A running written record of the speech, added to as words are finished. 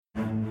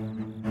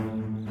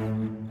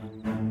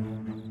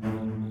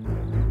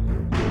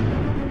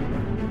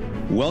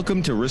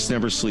Welcome to Risk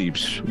Never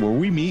Sleeps, where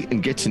we meet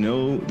and get to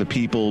know the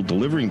people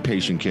delivering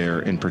patient care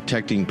and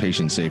protecting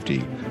patient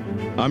safety.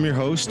 I'm your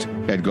host,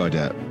 Ed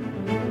Gaudet.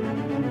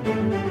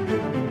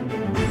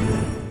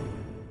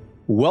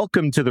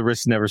 Welcome to the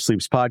Risk Never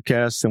Sleeps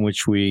podcast, in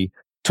which we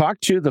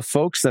talk to the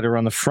folks that are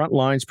on the front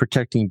lines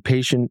protecting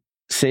patient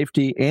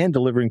safety and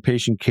delivering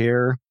patient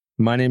care.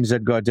 My name is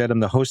Ed Gaudet. I'm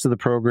the host of the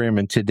program,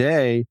 and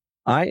today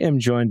I am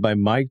joined by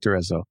Mike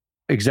Durezzo,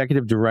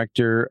 Executive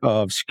Director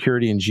of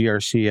Security and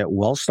GRC at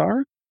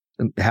Wellstar.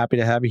 I'm happy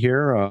to have you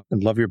here. I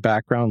love your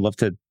background. Love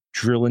to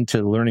drill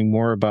into learning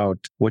more about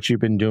what you've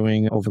been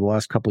doing over the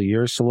last couple of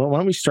years. So why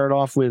don't we start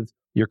off with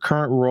your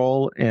current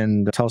role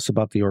and tell us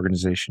about the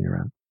organization you're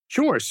in.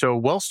 Sure.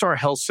 So Wellstar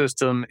Health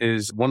System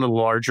is one of the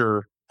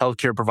larger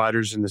healthcare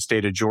providers in the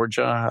state of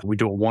Georgia. We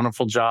do a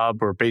wonderful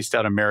job. We're based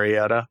out of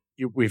Marietta.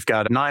 We've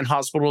got 9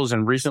 hospitals,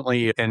 and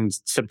recently in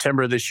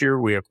September this year,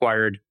 we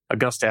acquired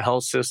Augusta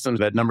Health Systems.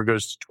 That number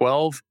goes to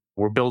 12.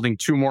 We're building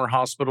 2 more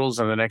hospitals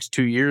in the next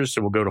 2 years,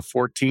 so we'll go to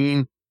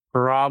 14.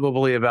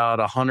 Probably about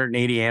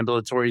 180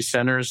 ambulatory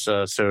centers,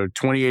 so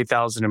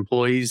 28,000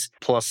 employees,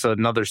 plus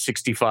another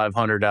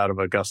 6,500 out of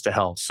Augusta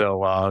Health.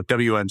 So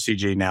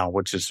WMCG now,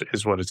 which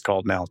is what it's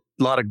called now.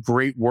 A lot of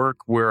great work.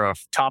 We're a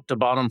top to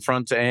bottom,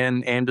 front to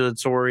end,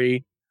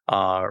 ambulatory,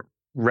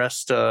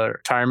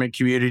 retirement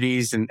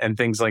communities and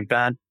things like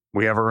that.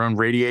 We have our own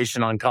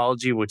radiation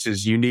oncology, which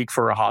is unique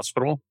for a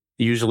hospital.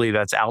 Usually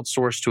that's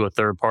outsourced to a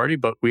third party,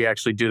 but we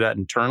actually do that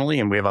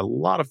internally. And we have a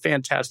lot of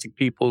fantastic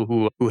people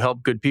who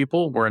help good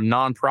people. We're a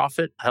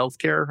nonprofit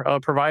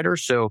healthcare provider.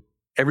 So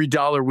every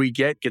dollar we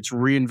get gets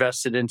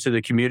reinvested into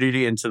the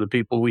community, into the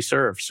people we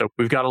serve. So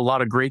we've got a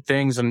lot of great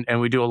things and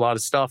we do a lot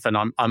of stuff. And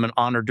I'm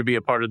honored to be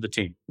a part of the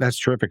team. That's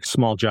terrific.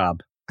 Small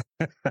job.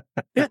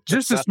 Yeah,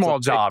 just a small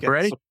job,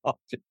 right?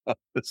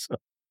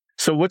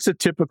 So what's a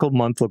typical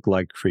month look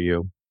like for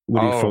you?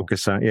 What do you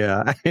focus on?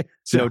 Yeah,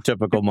 no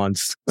typical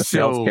months.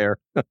 Healthcare.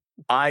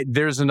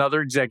 There's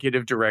another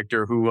executive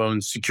director who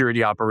owns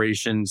security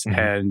operations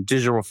and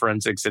digital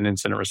forensics and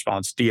incident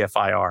response,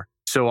 DFIR.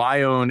 So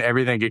I own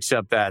everything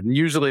except that. And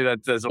usually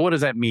what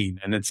does that mean?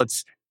 And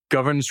it's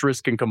governance,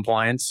 risk, and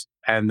compliance,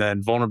 and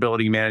then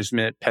vulnerability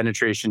management,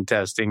 penetration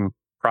testing,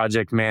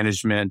 project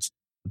management,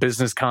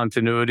 business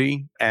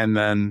continuity, and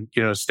then,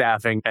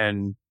 staffing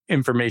and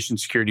information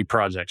security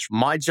projects.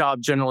 My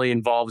job generally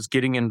involves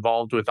getting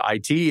involved with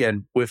IT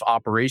and with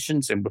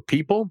operations and with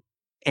people,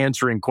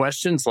 answering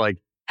questions like,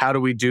 how do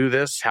we do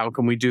this? How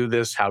can we do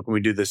this? How can we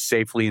do this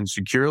safely and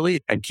securely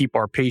and keep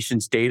our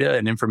patients' data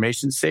and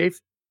information safe?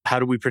 How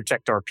do we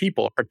protect our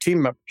people, our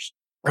team members?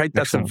 Right?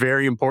 That's a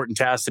very important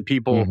task that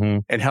people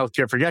in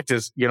healthcare forget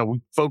is,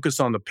 we focus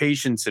on the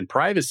patients and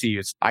privacy.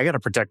 I got to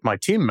protect my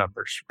team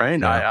members, right?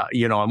 Yeah.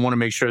 I want to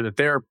make sure that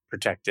they're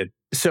protected.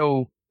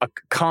 So a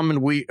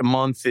common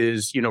month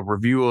is,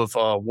 review of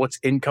what's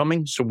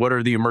incoming. So what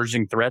are the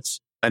emerging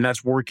threats? And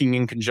that's working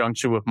in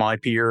conjunction with my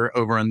peer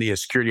over on the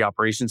security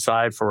operations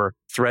side for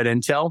threat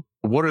intel.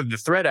 What are the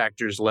threat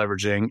actors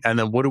leveraging? And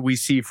then what do we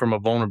see from a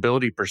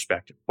vulnerability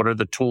perspective? What are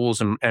the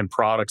tools and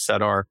products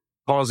that are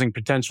causing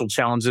potential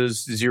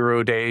challenges,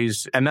 0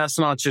 days? And that's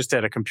not just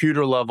at a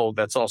computer level.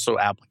 That's also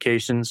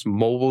applications,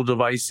 mobile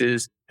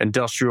devices,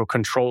 industrial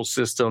control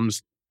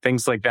systems,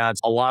 things like that.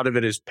 A lot of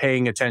it is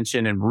paying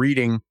attention and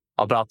reading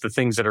about the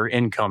things that are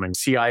incoming.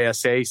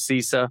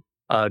 CISA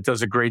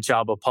does a great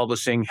job of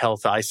publishing.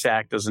 Health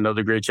ISAC does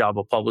another great job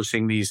of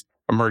publishing these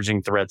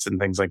emerging threats and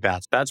things like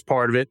that. That's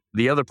part of it.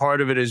 The other part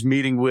of it is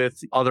meeting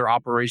with other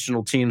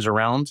operational teams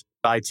around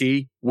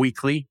IT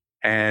weekly.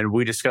 And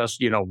we discuss,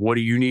 what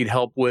do you need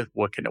help with?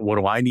 What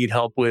do I need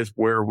help with?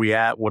 Where are we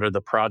at? What do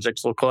the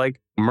projects look like?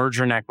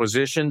 Merger and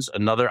acquisitions.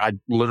 I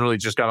literally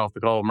just got off the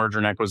call of merger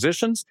and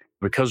acquisitions.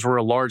 Because we're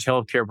a large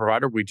healthcare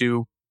provider, we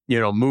do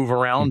move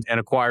around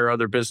and acquire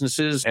other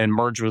businesses and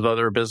merge with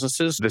other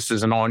businesses. This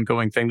is an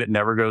ongoing thing that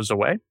never goes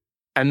away.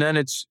 And then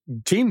it's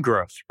team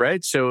growth,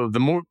 right? So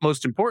the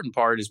most important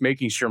part is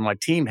making sure my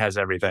team has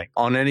everything.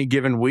 On any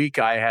given week,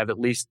 I have at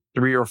least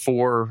 3 or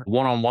 4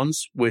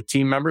 one-on-ones with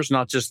team members,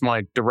 not just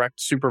my direct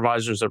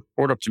supervisors that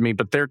report up to me,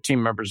 but their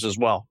team members as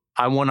well.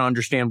 I want to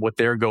understand what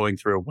they're going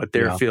through, what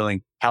they're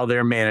feeling, how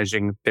they're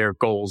managing their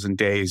goals and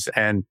days,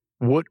 and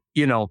what,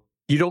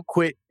 you don't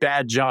quit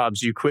bad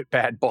jobs, you quit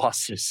bad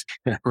bosses,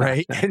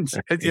 right? And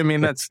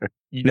that's,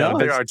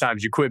 there are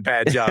times you quit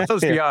bad jobs.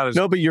 Let's be honest.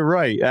 No, but you're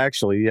right.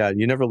 Actually, yeah.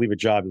 You never leave a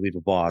job, you leave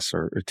a boss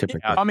or typically.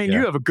 Yeah.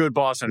 You have a good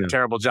boss and a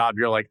terrible job.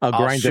 You're like,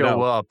 I'll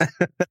show up.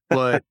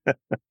 But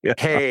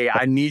hey,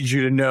 I need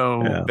you to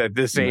know that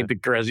this ain't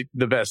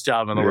the best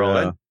job in the world.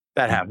 And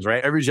that happens,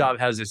 right? Every job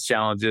has its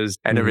challenges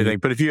and everything.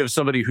 But if you have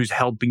somebody who's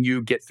helping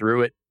you get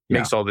through it,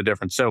 makes all the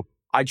difference. So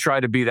I try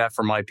to be that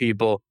for my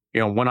people.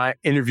 When I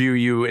interview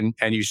you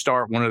and you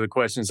start, one of the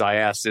questions I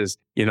ask is,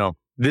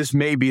 this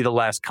may be the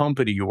last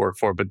company you work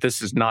for, but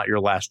this is not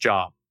your last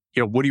job.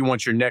 What do you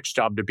want your next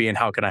job to be and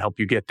how can I help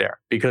you get there?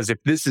 Because if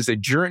this is a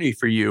journey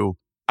for you,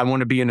 I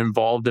want to be an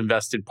involved,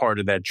 invested part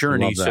of that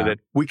journey so that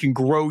we can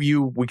grow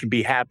you. We can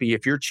be happy.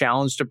 If you're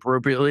challenged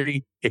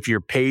appropriately, if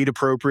you're paid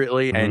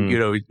appropriately and,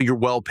 you're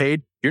well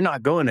paid, you're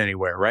not going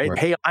anywhere, right?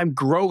 Hey, I'm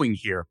growing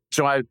here.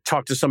 So I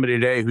talked to somebody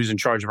today who's in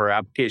charge of our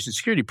application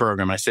security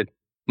program. I said,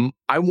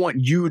 I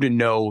want you to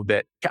know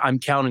that I'm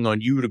counting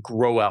on you to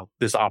grow out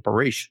this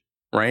operation,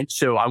 right?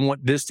 So I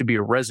want this to be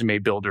a resume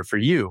builder for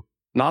you.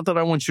 Not that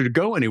I want you to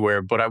go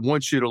anywhere, but I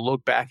want you to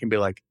look back and be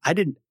like, I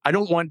don't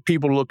want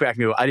people to look back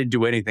and go, I didn't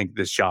do anything at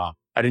this job.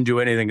 I didn't do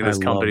anything at this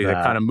company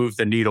that kind of moved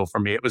the needle for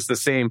me. It was the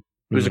same.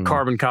 It was a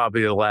carbon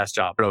copy of the last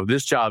job. No,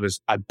 this job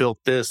is, I built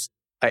this.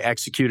 I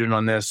executed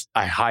on this.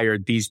 I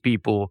hired these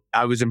people.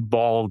 I was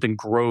involved in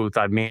growth.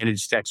 I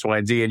managed X, Y,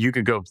 and Z. And you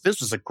could go,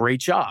 this was a great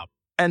job.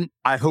 And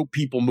I hope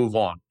people move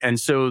on. And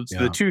so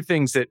the two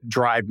things that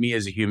drive me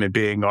as a human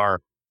being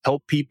are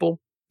help people,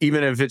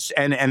 even if it's,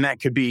 and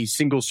that could be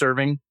single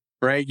serving,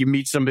 right? You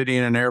meet somebody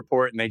in an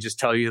airport and they just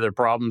tell you their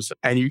problems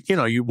and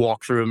you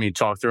walk through them, you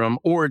talk through them,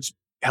 or it's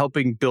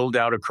helping build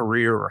out a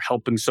career or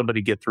helping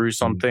somebody get through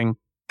something.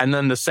 And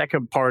then the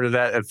second part of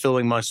that of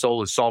filling my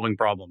soul is solving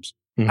problems.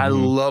 I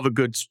love a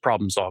good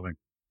problem solving,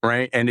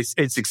 right? And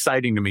it's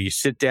exciting to me. You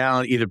sit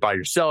down either by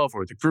yourself or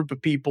with a group of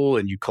people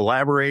and you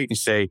collaborate and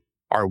say,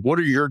 all right, what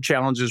are your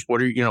challenges?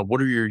 What are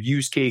your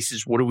use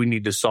cases? What do we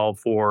need to solve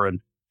for?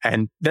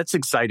 And that's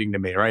exciting to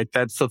me, right?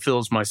 That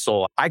fulfills my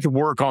soul. I could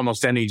work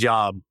almost any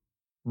job,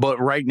 but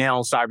right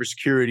now,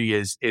 cybersecurity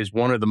is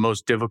one of the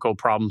most difficult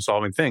problem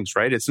solving things,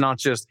 right? It's not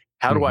just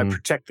how do I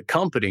protect the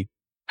company?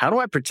 How do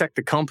I protect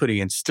the company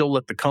and still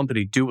let the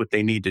company do what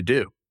they need to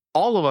do?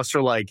 All of us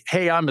are like,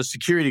 hey, I'm a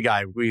security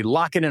guy. We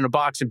lock it in a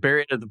box and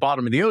bury it at the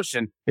bottom of the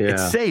ocean. Yeah.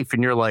 It's safe.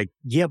 And you're like,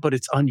 yeah, but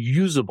it's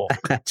unusable.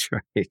 That's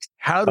right.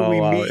 How do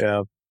we meet?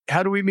 Yeah.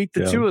 How do we meet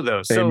the two of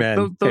those? Amen.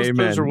 So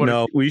those are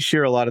what we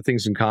share a lot of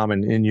things in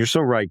common. And you're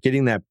so right.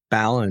 Getting that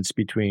balance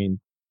between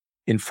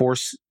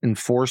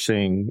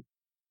enforcing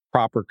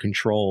proper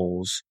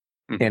controls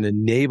and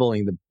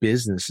enabling the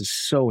business is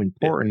so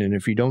important. And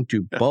if you don't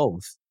do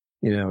both,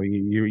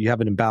 you have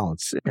an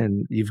imbalance.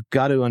 And you've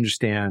got to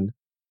understand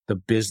the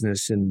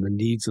business and the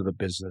needs of the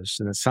business.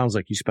 And it sounds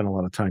like you spend a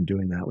lot of time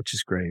doing that, which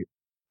is great.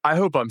 I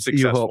hope I'm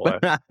successful.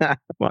 Well,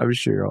 I'm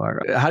sure you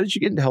are. How did you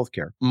get into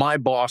healthcare? My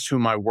boss,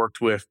 whom I worked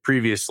with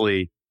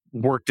previously,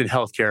 worked in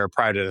healthcare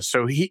prior to this.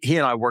 So he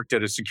and I worked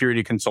at a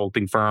security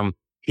consulting firm.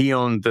 He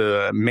owned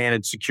the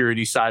managed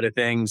security side of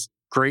things.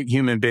 Great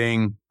human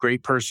being,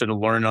 great person to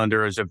learn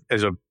under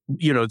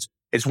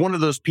it's one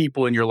of those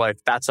people in your life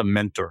that's a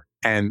mentor.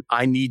 And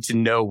I need to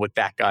know what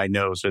that guy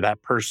knows or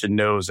that person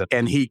knows.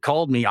 And he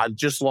called me. I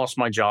just lost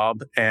my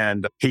job.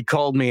 And he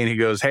called me and he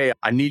goes, hey,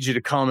 I need you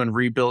to come and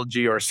rebuild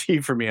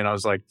GRC for me. And I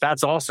was like,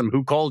 that's awesome.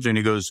 Who called you? And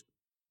he goes,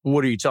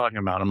 what are you talking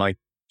about? I'm like,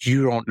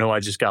 you don't know.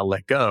 I just got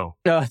let go.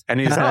 And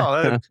he's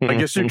I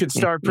guess you could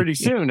start pretty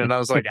soon. And I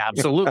was like,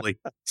 absolutely.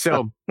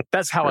 So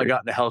that's how I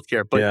got into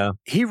healthcare. But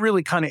he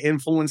really kind of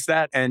influenced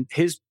that. And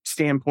his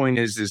standpoint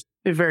is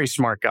a very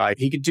smart guy.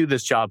 He could do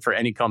this job for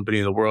any company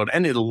in the world,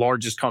 any of the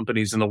largest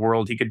companies in the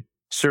world. He could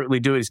certainly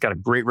do it. He's got a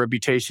great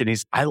reputation.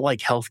 I like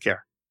healthcare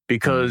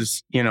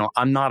because,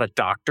 I'm not a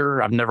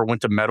doctor. I've never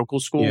went to medical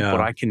school, but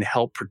I can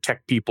help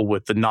protect people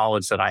with the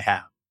knowledge that I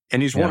have.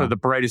 And he's one of the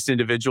brightest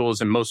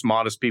individuals and most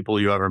modest people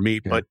you ever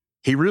meet, but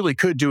he really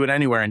could do it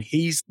anywhere. And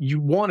you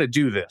want to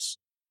do this.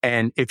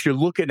 And if you're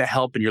looking to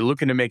help and you're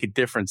looking to make a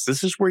difference,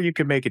 this is where you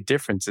can make a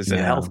difference is in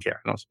healthcare.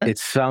 It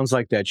sounds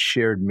like that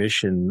shared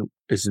mission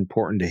is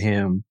important to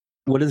him.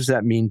 What does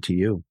that mean to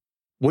you?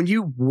 When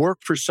you work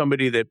for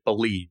somebody that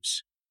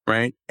believes,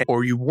 right?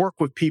 Or you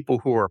work with people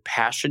who are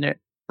passionate,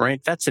 right?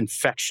 That's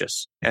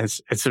infectious. And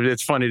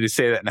it's funny to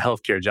say that in a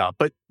healthcare job,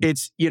 but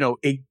it's,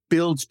 it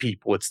builds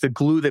people. It's the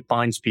glue that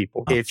binds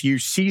people. If you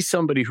see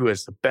somebody who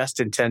has the best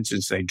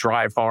intentions, they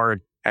drive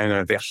hard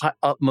and the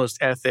utmost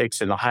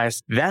ethics and the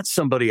highest, that's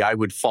somebody I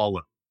would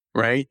follow,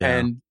 right? Yeah.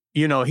 And,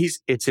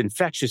 it's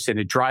infectious and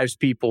it drives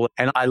people.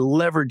 And I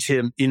leverage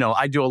him.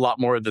 I do a lot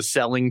more of the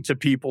selling to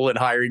people and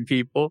hiring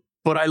people.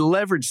 But I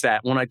leverage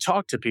that when I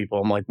talk to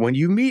people. I'm like, when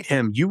you meet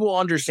him, you will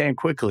understand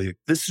quickly,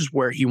 this is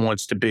where he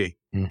wants to be.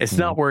 It's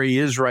not where he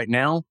is right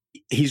now.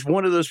 He's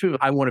one of those people,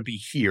 I want to be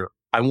here.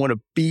 I want to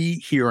be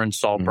here and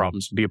solve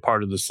problems and be a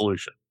part of the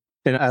solution.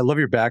 And I love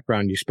your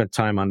background. You spent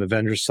time on the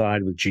vendor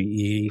side with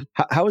GE.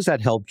 How has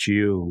that helped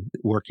you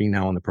working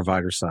now on the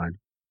provider side?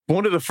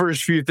 One of the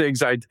first few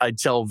things I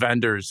tell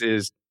vendors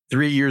is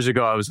 3 years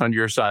ago, I was on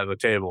your side of the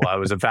table. I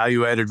was a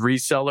value-added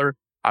reseller.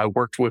 I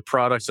worked with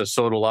products. I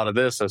sold a lot of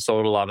this. I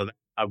sold a lot of that.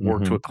 I've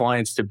worked with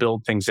clients to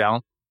build things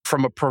out.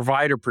 From a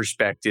provider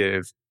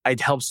perspective, it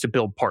helps to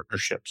build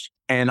partnerships.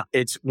 And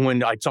it's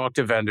when I talk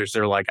to vendors,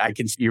 they're like,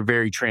 you're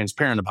very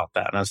transparent about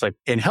that. And I was like,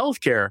 in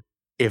healthcare,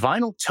 if I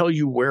don't tell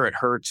you where it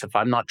hurts, if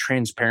I'm not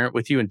transparent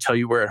with you and tell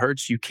you where it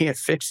hurts, you can't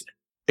fix it.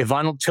 If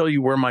I don't tell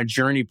you where my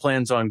journey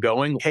plans on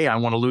going, hey, I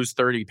want to lose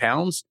 30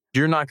 pounds,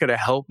 you're not going to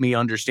help me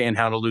understand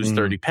how to lose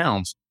 30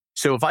 pounds.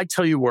 So if I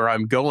tell you where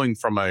I'm going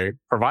from a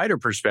provider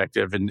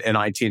perspective in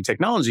IT and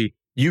technology,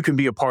 you can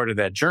be a part of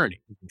that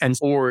journey. And,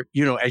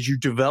 as you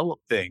develop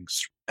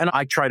things, And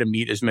I try to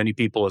meet as many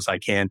people as I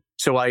can.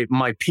 So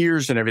my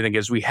peers and everything,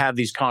 as we have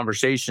these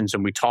conversations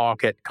and we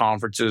talk at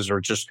conferences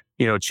or just,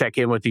 check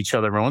in with each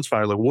other every once in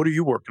a while, like, what are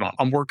you working on?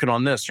 I'm working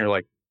on this. And you're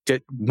like,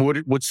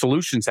 what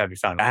solutions have you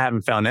found? I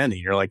haven't found any.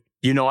 You're like,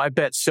 I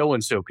bet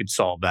so-and-so could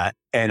solve that.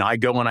 And I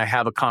go and I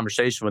have a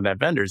conversation with that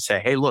vendor and say,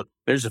 hey, look,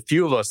 there's a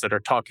few of us that are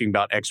talking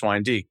about X, Y,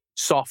 and D.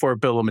 Software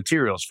bill of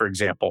materials, for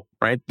example,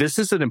 right? This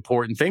is an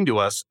important thing to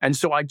us. And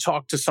so I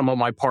talk to some of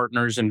my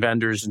partners and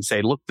vendors and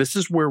say, look, this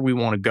is where we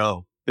want to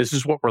go. This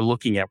is what we're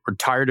looking at. We're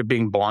tired of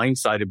being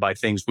blindsided by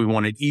things. We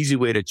want an easy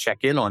way to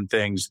check in on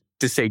things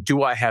to say,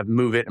 do I have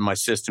MoveIt in my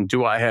system?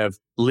 Do I have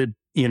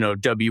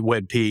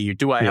WebP?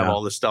 Do I have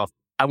all this stuff?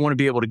 I want to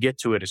be able to get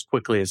to it as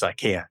quickly as I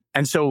can.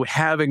 And so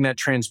having that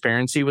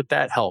transparency with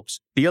that helps.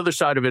 The other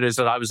side of it is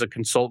that I was a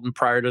consultant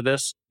prior to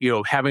this,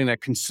 having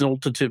that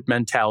consultative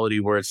mentality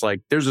where it's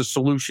like, there's a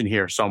solution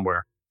here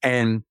somewhere.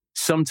 And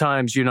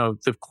sometimes,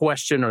 the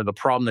question or the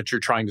problem that you're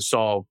trying to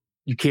solve,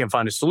 you can't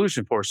find a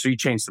solution for. So you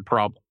change the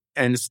problem.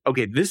 And it's,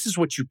 okay, this is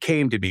what you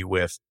came to me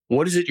with.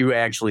 What is it you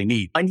actually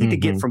need? I need to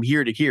get from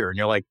here to here. And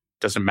you're like,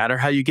 doesn't matter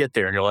how you get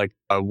there. And you're like,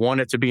 I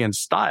want it to be in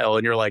style.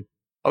 And you're like,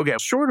 okay,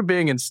 short of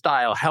being in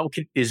style,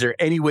 is there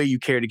any way you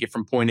care to get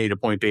from point A to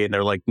point B? And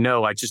they're like,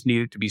 no, I just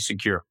need it to be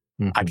secure.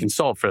 I can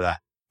solve for that.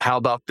 How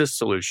about this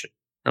solution?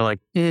 They're like,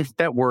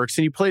 that works.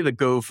 And you play the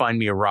go find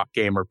me a rock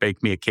game or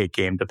bake me a cake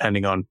game,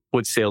 depending on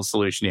what sales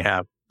solution you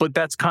have. But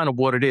that's kind of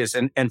what it is.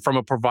 And from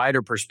a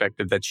provider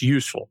perspective, that's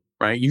useful,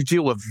 right? You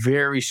deal with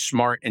very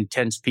smart,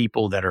 intense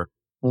people that are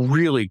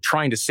really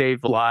trying to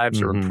save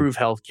lives or improve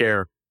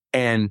healthcare.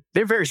 And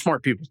they're very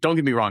smart people. Don't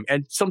get me wrong.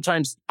 And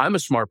sometimes I'm a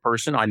smart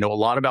person. I know a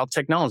lot about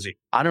technology.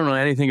 I don't know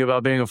anything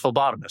about being a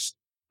phlebotomist.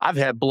 I've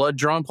had blood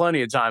drawn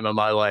plenty of time in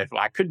my life.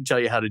 I couldn't tell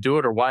you how to do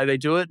it or why they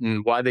do it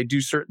and why they do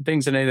certain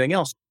things and anything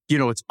else.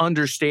 It's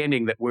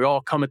understanding that we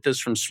all come at this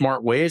from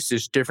smart ways,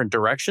 there's different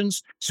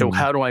directions. So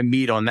how do I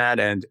meet on that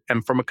end?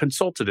 And from a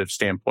consultative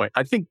standpoint,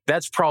 I think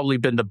that's probably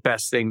been the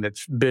best thing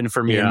that's been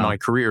for me in my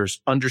career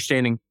is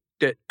understanding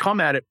that come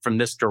at it from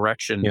this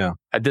direction,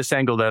 at this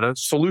angle, that a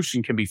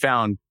solution can be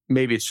found.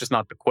 Maybe it's just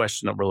not the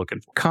question that we're looking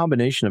for.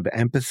 Combination of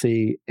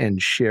empathy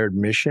and shared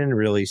mission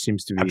really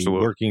seems to be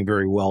working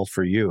very well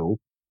for you.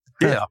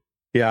 Yeah.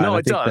 No,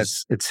 it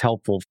does. It's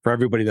helpful for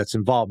everybody that's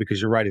involved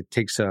because you're right. It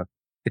takes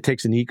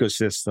an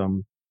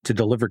ecosystem to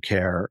deliver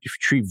care. If you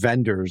treat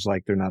vendors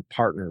like they're not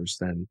partners,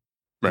 then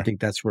I think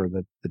that's where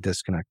the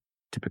disconnect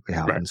typically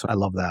happens. Right. So I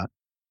love that.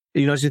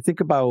 As you think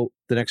about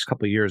the next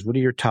couple of years, what are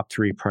your top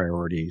 3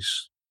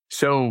 priorities?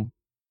 So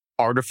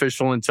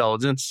artificial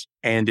intelligence,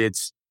 and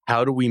it's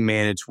how do we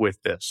manage with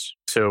this?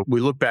 So we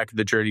look back at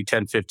the journey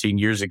 10, 15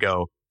 years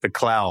ago, the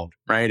cloud,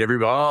 right?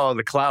 Everybody,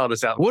 the cloud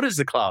is out. What is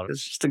the cloud?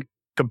 It's just a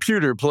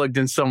computer plugged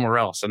in somewhere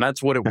else. And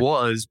that's what it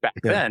was back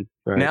then.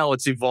 Right. Now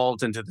it's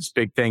evolved into this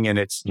big thing and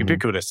it's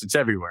ubiquitous. It's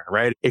everywhere,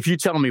 right? If you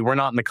tell me we're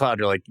not in the cloud,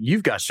 you're like,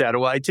 you've got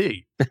shadow IT.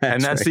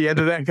 And that's the end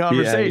of that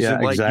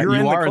conversation. Like exactly.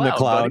 you are in the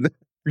cloud.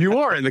 You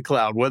are in the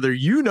cloud, whether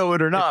you know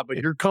it or not, but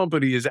your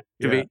company is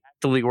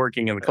actively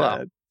working in the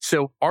cloud.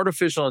 So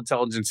artificial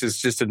intelligence is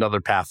just another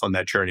path on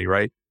that journey,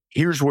 right?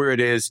 Here's where it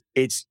is.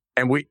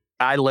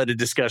 I led a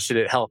discussion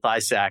at Health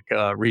ISAC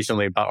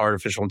recently about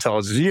artificial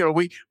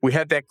intelligence. We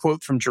had that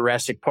quote from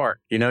Jurassic Park.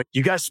 You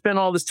guys spend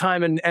all this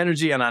time and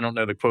energy, and I don't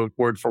know the quote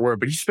word for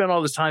word, but you spend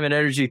all this time and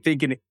energy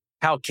thinking,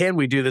 how can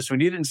we do this? We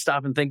didn't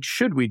stop and think,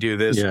 should we do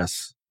this?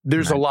 Yes.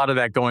 There's a lot of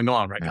that going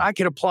on, right? Yeah. I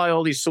can apply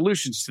all these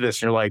solutions to this.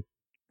 And you're like,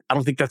 I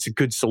don't think that's a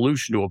good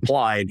solution to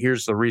apply. And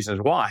here's the reasons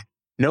why.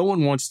 No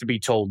one wants to be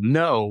told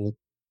no.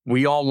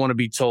 We all want to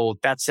be told,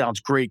 that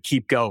sounds great,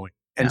 keep going.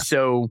 And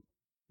so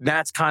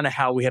that's kind of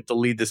how we have to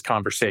lead this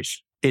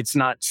conversation. It's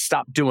not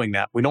stop doing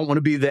that. We don't want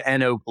to be the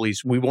NO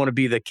police. We want to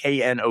be the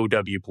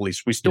KNOW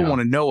police. We still want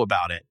to know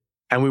about it.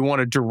 And we want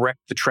to direct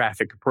the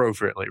traffic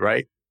appropriately,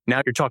 right?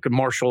 Now you're talking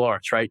martial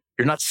arts, right?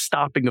 You're not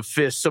stopping a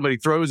fist. Somebody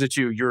throws at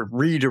you. You're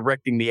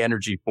redirecting the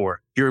energy for it.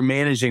 You're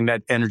managing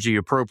that energy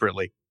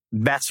appropriately.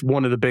 That's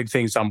one of the big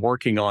things I'm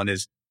working on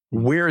is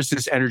where is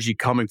this energy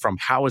coming from?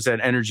 How is that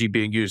energy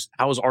being used?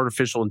 How is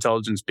artificial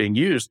intelligence being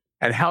used?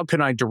 And how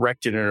can I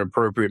direct it in an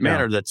appropriate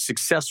manner that's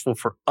successful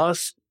for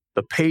us,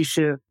 the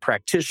patient,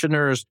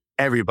 practitioners,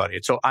 everybody?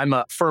 So I'm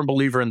a firm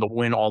believer in the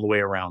win all the way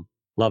around.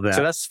 Love that.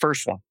 So that's the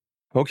first one.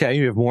 Okay.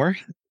 You have more?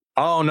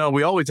 Oh, no,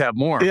 we always have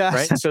more,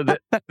 right? So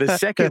the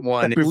second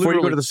one... Before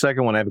you go to the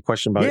second one, I have a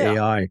question about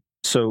AI.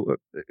 So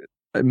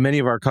many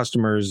of our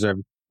customers have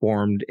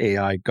formed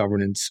AI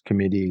governance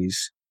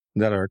committees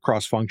that are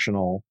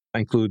cross-functional,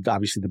 include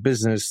obviously the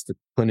business, the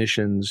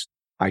clinicians,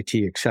 IT,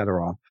 et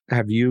cetera.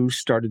 Have you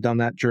started down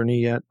that journey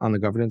yet on the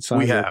governance side?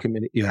 We have. Of the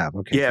committee? You have,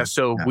 okay. Yeah,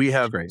 so we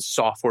have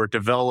software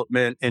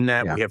development in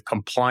that. Yeah. We have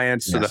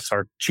compliance, so that's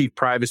our chief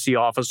privacy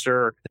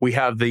officer. We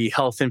have the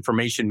health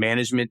information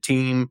management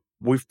team.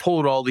 We've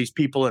pulled all these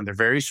people in. They're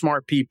very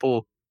smart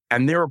people,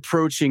 and they're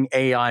approaching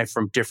AI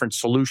from different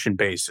solution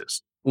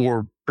bases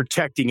or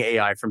protecting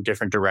AI from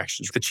different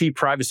directions. The chief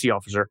privacy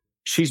officer,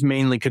 she's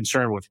mainly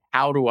concerned with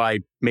how do I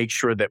make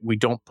sure that we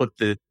don't put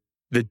the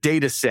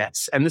data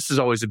sets, and this is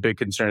always a big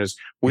concern, is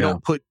we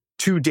don't put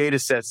two data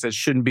sets that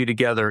shouldn't be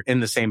together in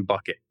the same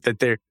bucket,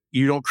 that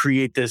you don't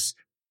create this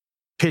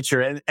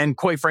picture. And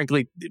quite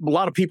frankly, a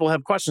lot of people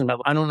have questions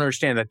about, I don't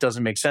understand. That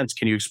doesn't make sense.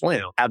 Can you explain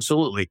it?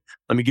 Absolutely.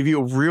 Let me give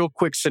you a real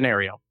quick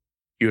scenario.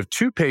 You have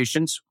two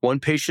patients. One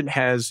patient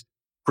has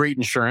great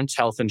insurance,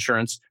 health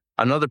insurance.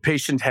 Another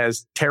patient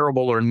has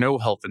terrible or no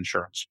health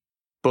insurance.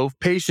 Both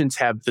patients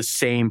have the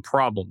same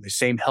problem, the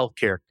same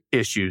healthcare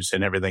issues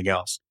and everything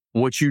else.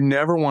 What you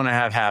never want to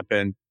have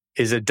happen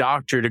is a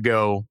doctor to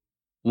go,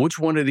 which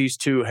one of these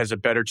two has a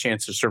better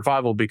chance of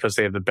survival because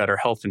they have the better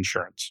health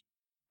insurance?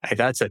 Hey,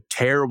 that's a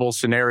terrible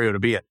scenario to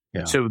be in.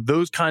 Yeah. So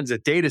those kinds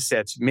of data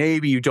sets,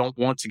 maybe you don't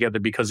want together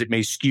because it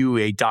may skew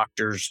a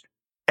doctor's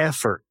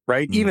effort,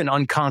 right? Even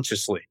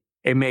unconsciously,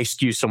 it may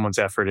skew someone's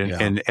effort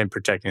in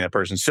protecting that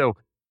person. So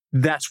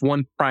that's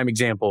one prime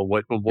example of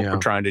what we're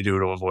trying to do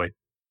to avoid.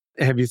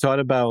 Have you thought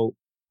about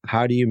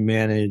how do you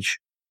manage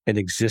an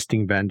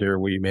existing vendor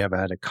where you may have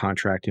had a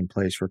contract in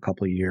place for a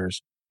couple of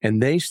years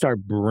and they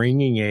start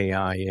bringing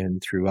AI in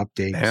through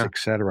updates, et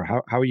cetera?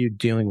 How are you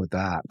dealing with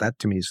that? That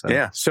to me is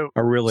a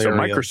really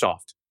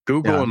Microsoft,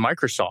 Google and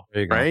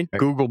Microsoft, right?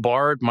 Google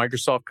Bard,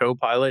 Microsoft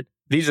Copilot.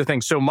 These are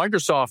things. So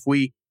Microsoft,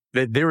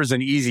 there was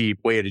an easy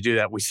way to do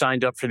that. We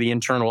signed up for the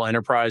internal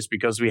enterprise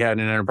because we had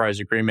an enterprise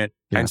agreement.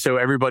 Yeah. And so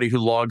everybody who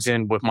logs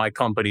in with my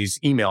company's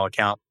email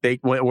account,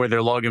 where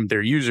they're logging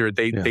their user,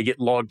 they get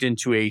logged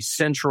into a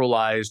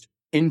centralized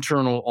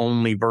internal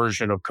only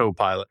version of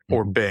Copilot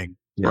or Bing,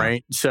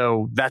 right?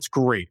 So that's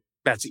great.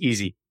 That's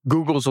easy.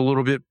 Google's a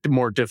little bit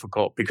more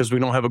difficult because we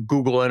don't have a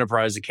Google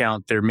enterprise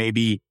account. There may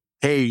be,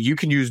 hey, you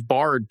can use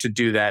Bard to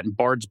do that. And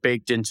Bard's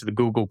baked into the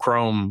Google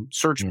Chrome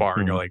search bar.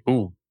 And you're like,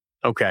 ooh.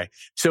 Okay.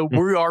 So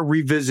we are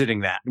revisiting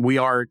that. We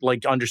are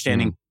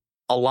understanding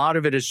a lot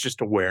of it is just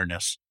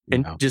awareness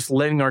and just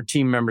letting our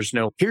team members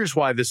know, here's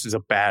why this is a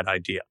bad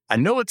idea. I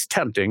know it's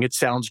tempting. It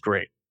sounds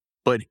great,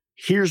 but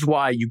here's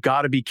why you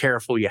got to be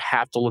careful. You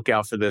have to look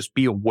out for this,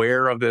 be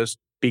aware of this,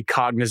 be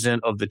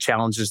cognizant of the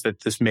challenges that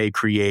this may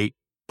create.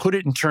 Put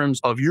it in terms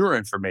of your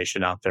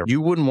information out there.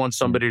 You wouldn't want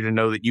somebody to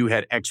know that you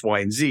had X, Y,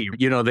 and Z.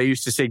 They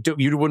used to say,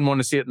 you wouldn't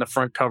want to see it in the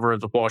front cover of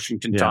the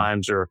Washington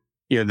Times or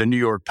the New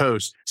York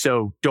Post.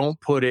 So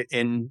don't put it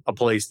in a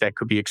place that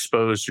could be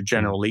exposed or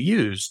generally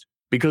used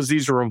because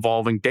these are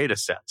evolving data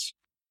sets.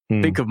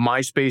 Think of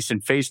MySpace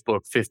and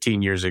Facebook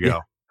 15 years ago.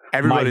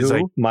 Everybody's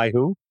My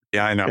who?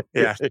 Yeah, I know.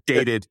 Yeah,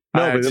 dated.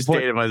 I just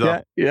dated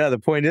myself. Yeah, the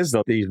point is,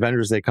 though, these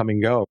vendors, they come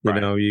and go.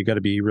 You got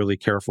to be really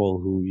careful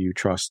who you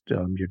trust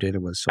your data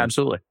with. So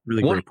absolutely.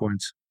 Really great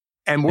points.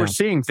 And we're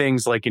seeing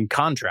things like in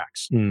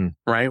contracts,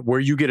 right? Where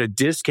you get a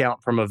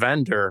discount from a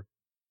vendor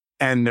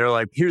and they're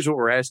like, here's what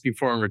we're asking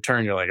for in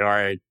return. You're like, all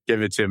right,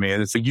 give it to me.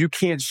 And it's like, you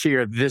can't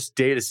share this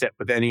data set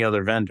with any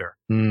other vendor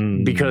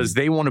because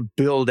they want to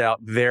build out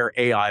their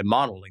AI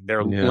modeling,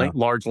 their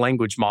large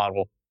language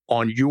model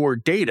on your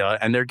data.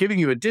 And they're giving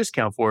you a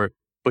discount for it,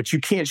 but you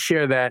can't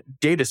share that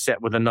data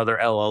set with another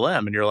LLM.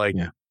 And you're like,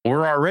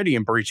 we're already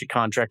in breach of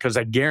contract because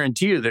I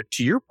guarantee you that,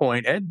 to your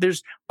point, Ed,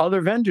 there's other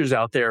vendors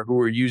out there who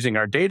are using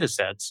our data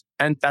sets.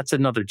 And that's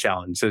another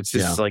challenge. It's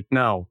just like,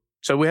 no.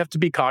 So we have to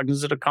be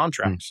cognizant of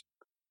contracts.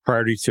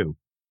 Priority 2.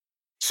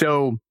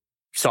 So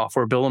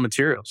software bill of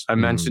materials. I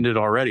mentioned it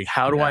already.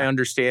 How do I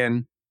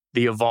understand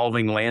the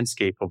evolving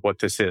landscape of what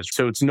this is?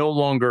 So it's no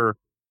longer,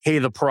 hey,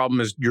 the problem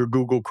is your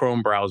Google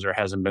Chrome browser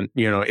hasn't been,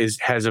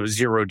 has a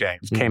 0 day.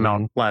 It came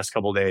out last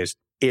couple of days.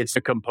 It's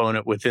a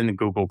component within the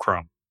Google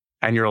Chrome.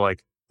 And you're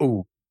like,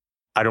 ooh,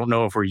 I don't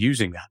know if we're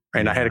using that.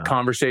 And I had a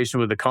conversation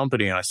with the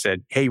company and I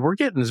said, hey, we're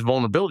getting this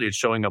vulnerability. It's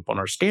showing up on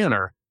our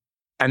scanner.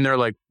 And they're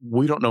like,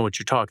 we don't know what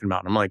you're talking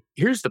about. And I'm like,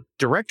 here's the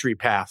directory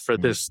path for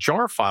this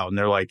jar file. And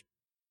they're like,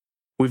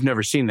 we've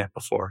never seen that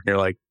before. And you're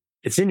like,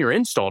 it's in your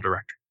install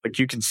directory. Like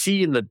you can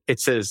see it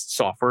says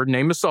software,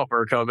 name of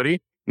software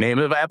company, name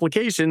of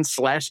application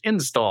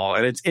 /install.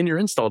 And it's in your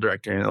install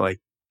directory. And they're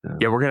like,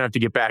 yeah, we're going to have to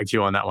get back to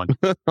you on that one.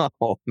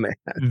 Oh, man.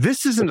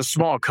 This isn't a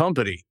small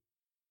company.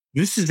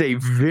 This is a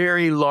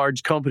very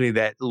large company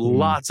that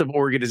lots of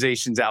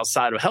organizations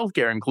outside of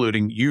healthcare,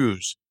 including,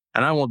 use.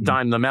 And I won't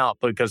dime them out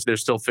because they're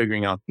still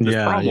figuring out this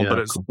problem.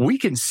 But we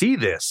can see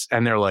this.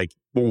 And they're like,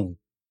 boom.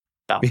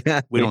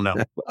 We don't know.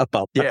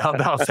 about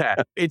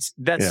that.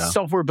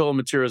 Software bill of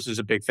materials is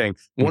a big thing.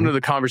 One of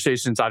the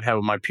conversations I've had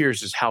with my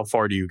peers is, how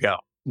far do you go?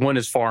 When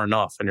is far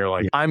enough? And you're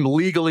like, I'm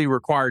legally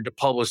required to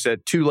publish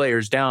at 2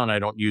 layers down. I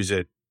don't use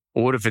it.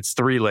 Well, what if it's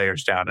 3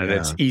 layers down and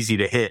it's easy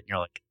to hit? And you're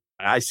like,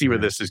 I see where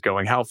this is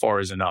going. How far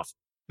is enough?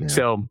 Yeah.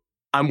 So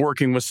I'm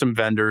working with some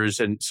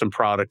vendors and some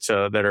products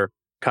that are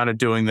kind of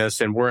doing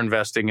this, and we're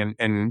investing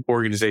in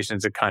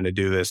organizations that kind of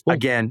do this. Cool.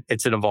 Again,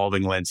 it's an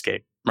evolving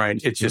landscape, right?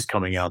 It's just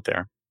coming out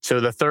there. So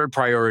the third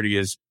priority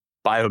is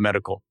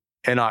biomedical.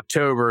 In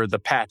October, the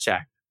Patch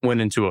Act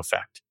went into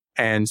effect.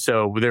 And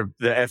so the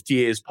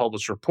FDA has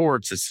published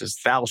reports that says,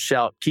 thou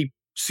shalt keep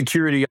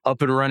security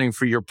up and running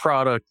for your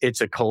product. It's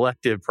a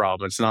collective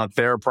problem. It's not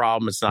their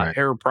problem. It's not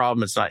her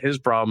problem. It's not his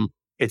problem.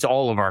 It's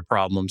all of our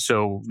problems.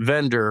 So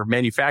vendor,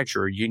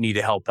 manufacturer, you need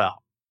to help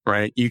out,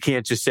 right? You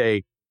can't just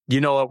say, you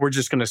know what, we're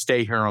just going to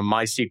stay here on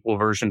MySQL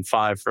version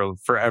 5 for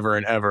forever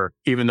and ever,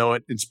 even though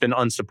it's been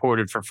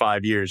unsupported for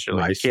 5 years. You're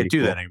like, you can't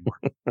do that anymore.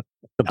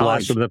 The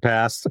blast from the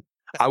past.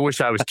 I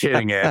wish I was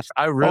kidding, Ed.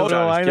 I really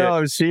I know.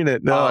 I've seen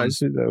it. No, I've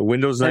seen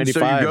Windows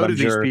 95. And so you go to I'm these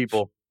sure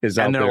people is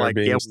and they're out there like,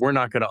 yeah, we're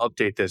not going to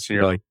update this. And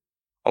you're like,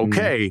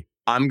 okay,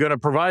 I'm going to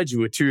provide you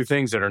with 2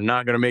 things that are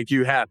not going to make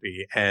you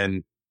happy.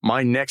 And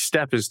my next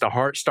step is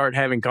to start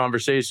having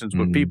conversations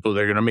with people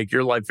that are going to make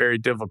your life very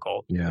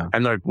difficult. Yeah.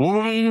 And they're like,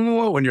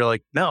 whoa. And you're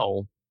like,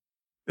 no.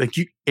 Like,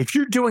 if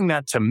you're doing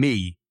that to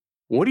me,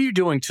 what are you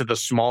doing to the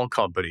small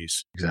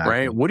companies? Exactly.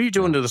 Right? What are you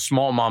doing to the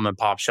small mom and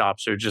pop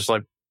shops who are just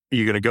like, are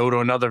you going to go to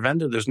another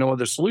vendor? There's no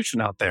other solution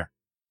out there.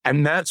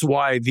 And that's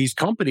why these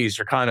companies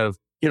are kind of,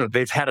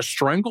 they've had a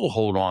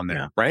stranglehold on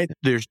them, right?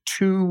 There's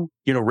 2,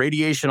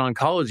 radiation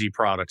oncology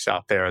products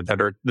out there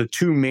that are the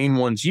 2 main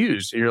ones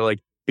used. And you're like,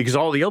 because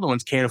all the other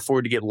ones can't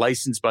afford to get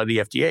licensed by the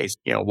FDA.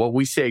 What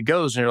we say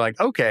goes, and you're like,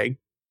 okay,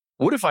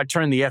 what if I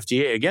turn the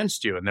FDA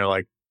against you? And they're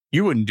like,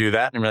 you wouldn't do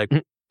that. And you're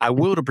like, I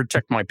will to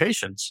protect my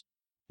patients.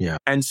 Yeah.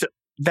 And so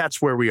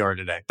that's where we are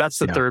today. That's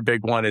the third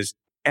big one is,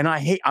 and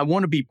I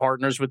want to be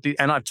partners with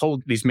and I've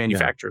told these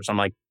manufacturers, I'm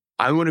like,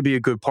 I want to be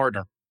a good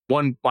partner.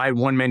 I had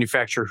one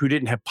manufacturer who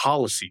didn't have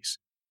policies.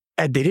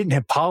 And they didn't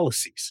have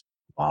policies.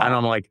 Wow. And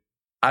I'm like,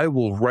 I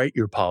will write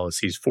your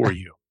policies for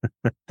you.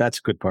 That's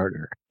a good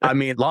partner. I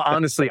mean,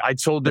 honestly, I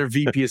told their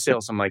VP of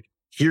sales, I'm like,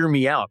 hear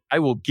me out. I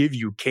will give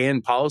you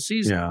canned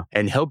policies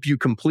and help you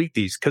complete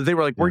these. Because they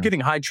were like, we're getting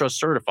high trust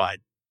certified.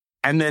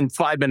 And then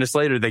 5 minutes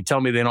later, they tell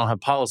me they don't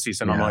have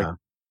policies. And I'm like,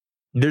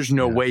 there's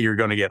no way you're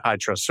going to get high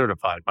trust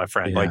certified, my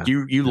friend. Like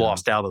you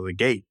lost out of the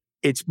gate.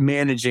 It's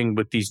managing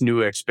with these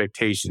new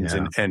expectations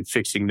and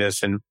fixing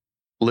this and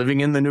living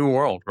in the new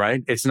world,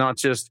 right? It's not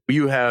just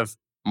you have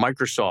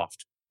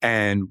Microsoft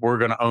and we're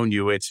going to own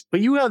you. But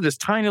you have this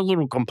tiny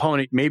little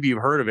component. Maybe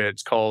you've heard of it.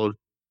 It's called,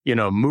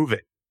 Move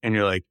It. And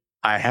you're like,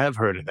 I have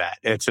heard of that.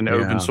 It's an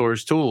open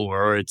source tool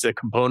or it's a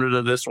component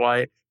of this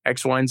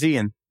X, Y, and Z.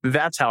 And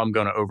that's how I'm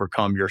going to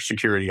overcome your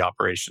security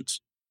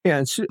operations.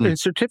 Yeah. And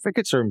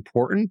certificates are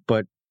important,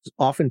 but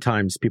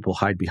oftentimes people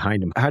hide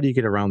behind them. How do you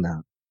get around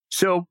that?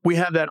 So we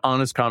have that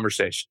honest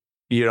conversation.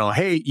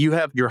 Hey, you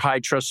have your high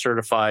trust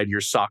certified,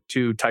 your SOC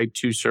 2 type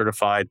 2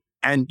 certified.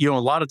 And, a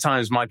lot of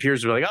times my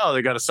peers are like, oh,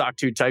 they got a SOC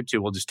 2 type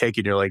 2. We'll just take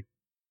it. You're like,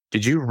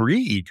 did you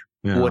read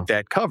what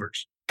that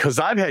covers? Because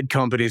I've had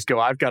companies go,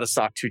 I've got a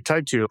SOC 2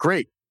 type 2.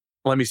 Great.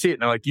 Let me see it.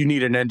 And they're like, you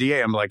need an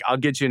NDA. I'm like, I'll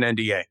get you an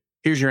NDA.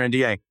 Here's your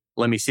NDA.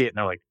 Let me see it. And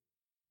they're like,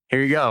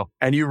 here you go.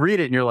 And you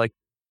read it and you're like,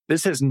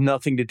 this has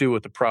nothing to do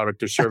with the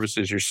product or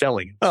services you're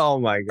selling. Oh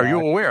my God. Are you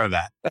aware of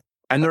that?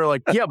 And they're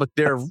like, yeah, but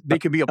they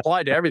could be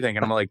applied to everything.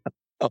 And I'm like,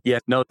 yeah,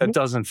 no, that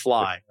doesn't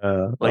fly.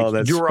 Your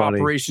funny.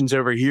 Operations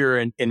over here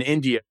in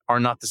India are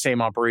not the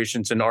same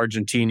operations in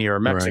Argentina or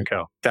Mexico.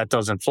 Right. That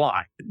doesn't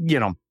fly.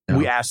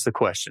 We ask the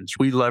questions.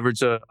 We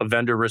leverage a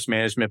vendor risk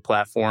management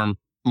platform,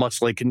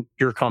 much like in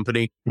your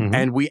company. Mm-hmm.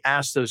 And we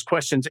ask those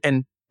questions.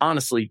 And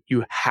honestly,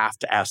 you have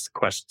to ask the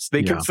questions.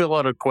 They can fill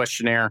out a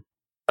questionnaire,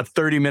 a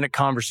 30-minute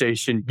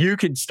conversation. You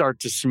can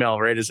start to smell,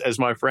 right? As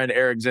my friend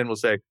Eric Zinn will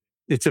say,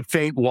 it's a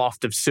faint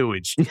waft of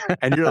sewage.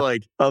 And you're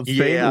like, a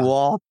faint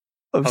waft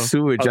of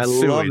sewage. I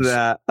love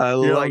that. I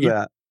love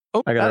that.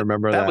 I got to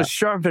remember that. That was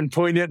sharp and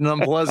poignant and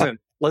unpleasant.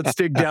 Let's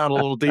dig down a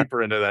little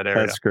deeper into that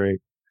area. That's great.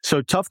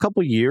 So tough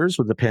couple of years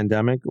with the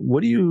pandemic.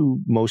 What are you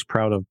most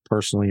proud of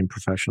personally and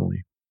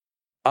professionally?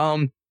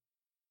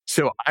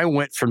 So I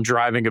went from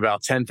driving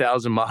about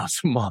 10,000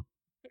 miles a month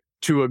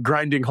to a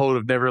grinding hold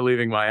of never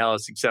leaving my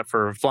house except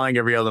for flying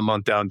every other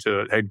month down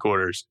to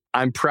headquarters.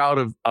 I'm proud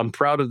of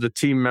the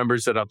team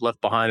members that I've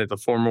left behind at the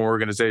former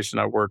organization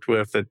I worked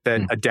with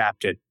that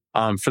adapted.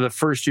 For the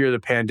first year of the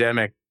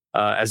pandemic,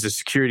 as a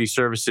security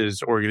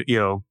services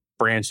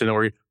branch in the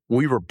org,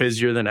 we were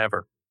busier than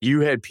ever.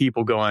 You had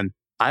people going,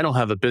 I don't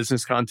have a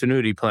business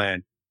continuity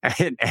plan.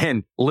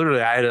 And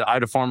literally, I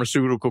had a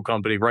pharmaceutical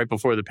company right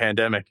before the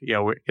pandemic.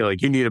 You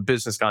need a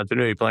business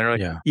continuity plan. We're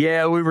like,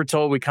 yeah, we were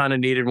told we kind of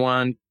needed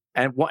one.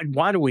 And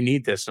why do we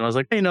need this? And I was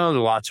like, there are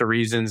lots of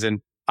reasons.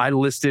 And I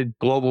listed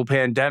global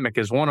pandemic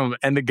as one of them.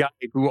 And the guy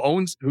who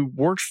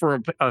works for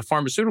a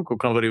pharmaceutical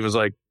company was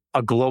like,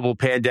 a global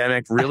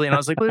pandemic, really? And I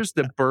was like, there's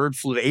the bird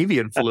flu, the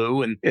avian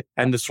flu,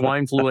 and the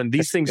swine flu, and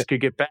these things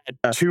could get bad.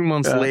 2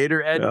 months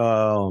later, Ed,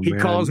 he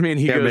calls me and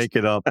he goes, make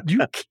it up.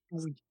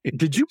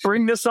 Did you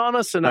bring this on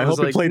us? And I was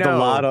hope like, you played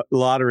the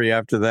lottery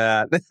after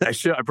that.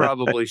 I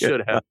probably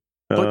should have.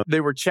 But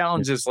there were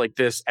challenges like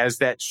this as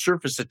that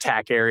surface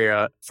attack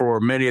area for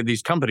many of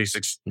these companies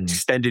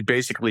extended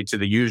basically to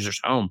the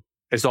user's home.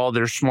 As all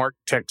their smart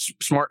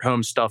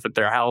home stuff at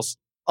their house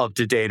up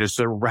to date? Is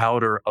the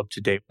router up to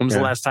date? When was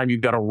the last time you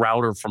got a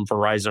router from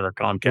Verizon or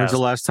Comcast? When's the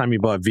last time you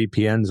bought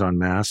VPNs en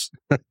masse?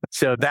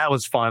 So that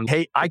was fun.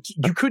 Hey,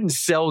 you couldn't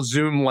sell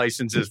Zoom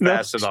licenses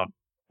fast enough.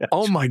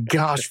 Oh my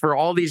gosh, for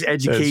all these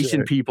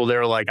education people,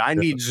 they're like, I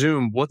need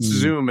Zoom. What's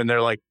Zoom? And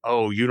they're like,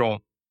 oh, you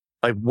don't.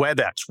 Like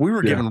WebEx. We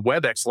were giving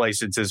WebEx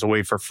licenses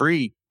away for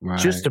free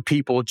just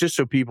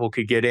so people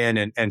could get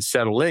in and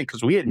settle in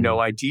because we had no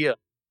idea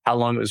how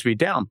long it was be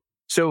down.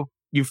 So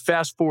you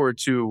fast forward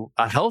to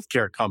a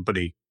healthcare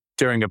company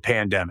during a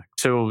pandemic.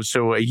 So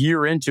a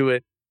year into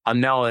it, I'm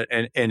now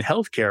an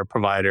healthcare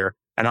provider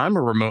and I'm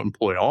a remote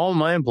employee. All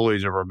my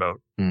employees are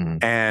remote.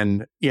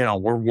 And,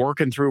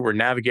 we're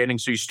navigating.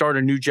 So you start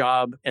a new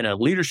job in a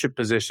leadership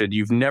position.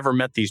 You've never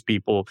met these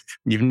people.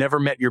 You've never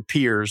met your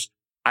peers.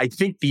 I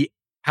think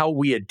how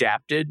we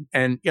adapted,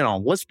 and,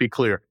 let's be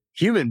clear,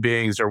 human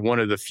beings are one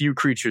of the few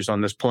creatures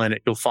on this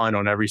planet you'll find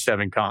on every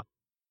 7 continents,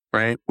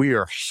 right? We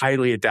are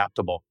highly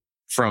adaptable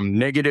from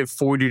negative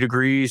 40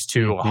 degrees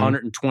to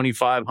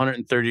 125,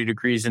 130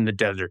 degrees in the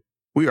desert.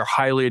 We are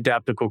highly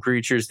adaptable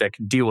creatures that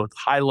can deal with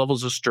high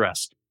levels of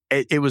stress.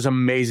 It was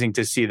amazing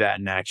to see that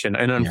in action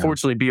and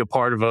unfortunately be a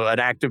part of an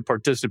active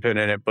participant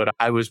in it. But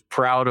I was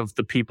proud of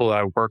the people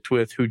I worked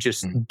with who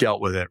just dealt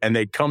with it. And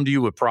they'd come to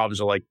you with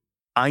problems like,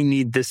 I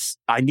need this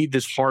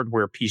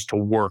hardware piece to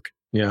work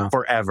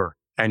forever.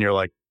 And you're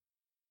like,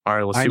 all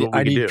right, let's see what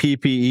we can do. I need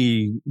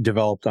PPE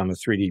developed on a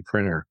 3D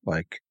printer.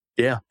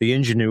 The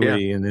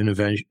ingenuity and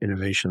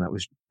innovation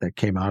that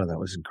came out of that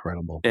was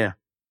incredible. Yeah.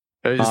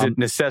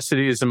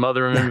 Necessity is the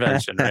mother of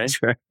invention, right?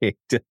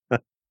 That's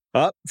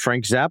right.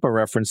 Frank Zappa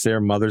reference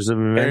there, mothers of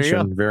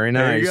invention. Very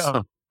nice. There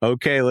you go.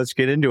 Okay, let's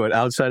get into it.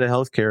 Outside of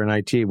healthcare and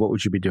IT, what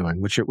would you be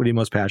doing? What are you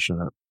most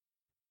passionate about?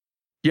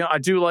 Yeah, I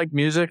do like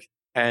music,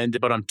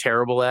 but I'm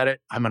terrible at it.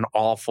 I'm an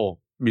awful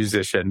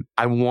musician.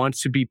 I want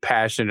to be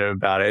passionate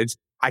about it.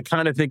 I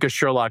kind of think of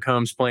Sherlock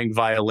Holmes playing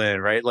violin,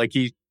 right? Like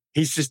he's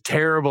just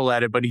terrible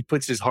at it, but he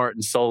puts his heart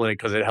and soul in it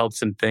because it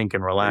helps him think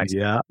and relax.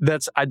 Yeah.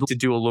 I'd like to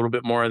do a little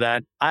bit more of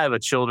that. I have a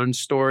children's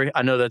story.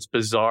 I know that's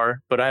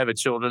bizarre, but I have a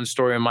children's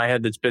story in my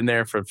head that's been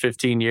there for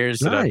 15 years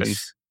that I've been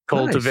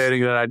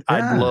cultivating that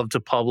I'd love to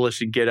publish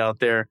and get out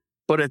there.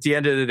 But at the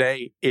end of the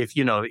day, if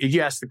you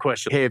ask the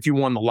question, hey, if you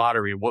won the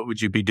lottery, what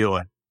would you be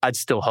doing? I'd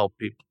still help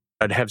people.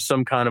 I'd have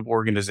some kind of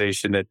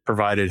organization that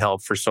provided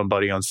help for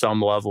somebody on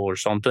some level or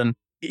something.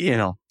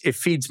 It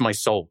feeds my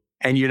soul.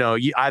 And,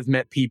 I've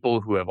met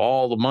people who have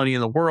all the money in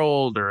the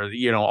world or,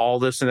 all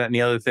this and that and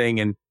the other thing.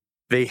 And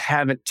they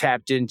haven't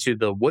tapped into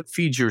what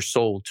feeds your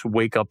soul to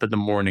wake up in the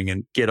morning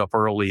and get up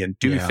early and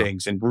do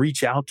things and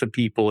reach out to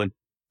people and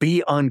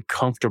be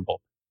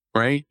uncomfortable,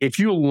 right? If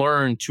you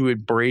learn to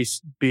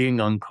embrace being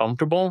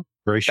uncomfortable,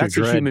 that's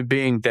a human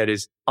being that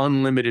is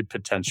unlimited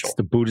potential. It's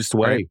the Buddhist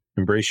way. Right?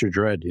 Embrace your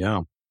dread.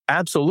 Yeah.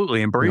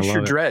 Absolutely. Embrace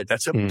your dread.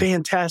 That's a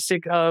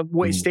fantastic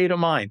state of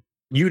mind.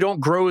 You don't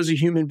grow as a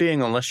human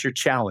being unless you're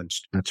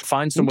challenged.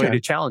 Find some way to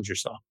challenge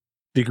yourself.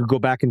 If you could go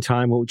back in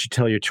time, what would you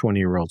tell your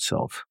 20-year-old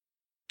self?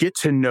 Get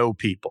to know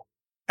people.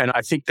 And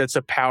I think that's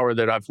a power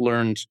that I've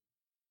learned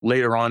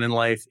later on in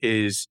life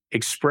is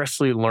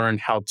expressly learn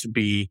how to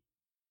be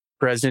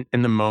present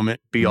in the moment,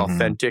 be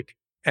authentic.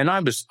 And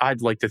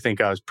I'd like to think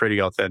I was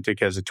pretty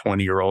authentic as a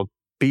 20-year-old.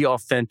 Be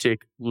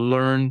authentic,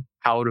 learn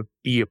how to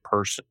be a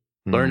person,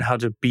 learn how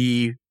to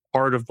be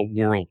part of the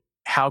world.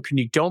 How can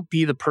you don't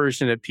be the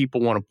person that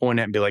people want to point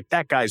at and be like,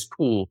 that guy's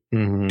cool.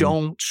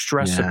 Don't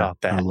stress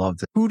about that. I love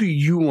that. Who do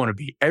you want to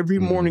be? Every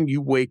morning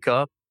you wake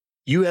up,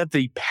 you have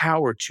the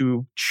power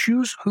to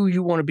choose who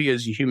you want to be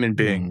as a human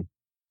being.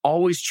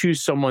 Always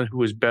choose someone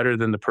who is better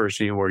than the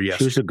person you were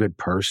yesterday. Choose a good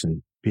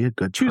person. Be a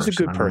good person. Choose a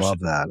good person. I love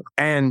that.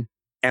 And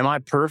am I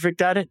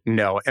perfect at it?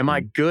 No. Am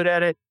I good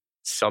at it?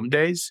 Some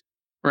days,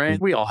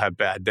 right? We all have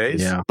bad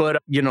days. Yeah.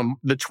 But,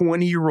 the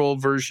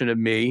 20-year-old version of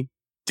me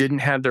didn't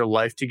have their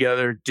life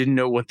together, didn't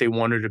know what they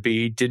wanted to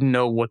be, didn't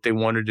know what they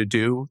wanted to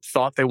do,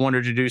 thought they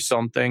wanted to do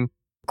something,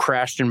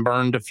 crashed and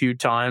burned a few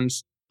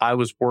times. I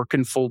was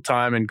working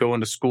full-time and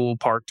going to school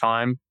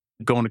part-time,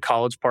 going to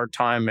college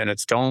part-time, and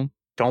it's don't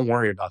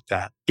worry about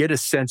that. Get a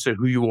sense of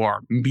who you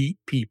are, meet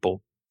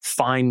people,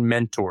 find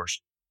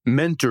mentors,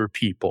 mentor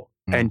people,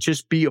 and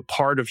just be a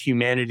part of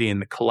humanity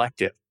in the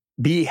collective.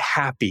 Be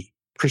happy,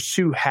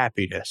 pursue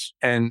happiness.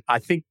 And I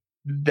think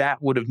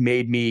that would have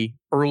made me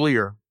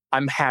earlier.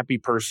 I'm a happy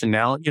person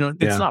now.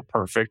 It's not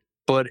perfect,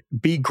 but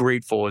be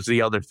grateful is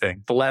the other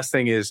thing. The last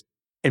thing is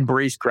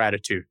embrace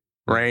gratitude,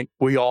 right?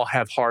 We all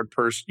have hard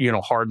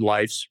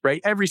lives, right?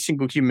 Every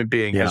single human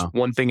being has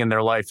one thing in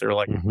their life. They're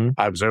like,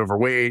 I was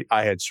overweight.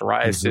 I had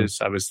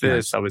psoriasis. I was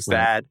this. I was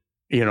that.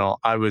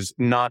 I was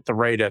not the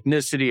right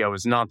ethnicity. I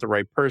was not the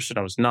right person.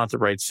 I was not the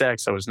right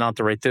sex. I was not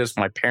the right this.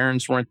 My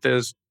parents weren't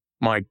this.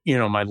 My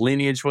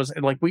lineage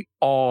wasn't like, we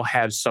all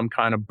have some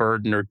kind of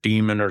burden or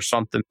demon or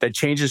something that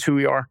changes who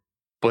we are.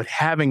 But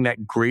having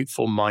that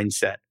grateful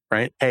mindset,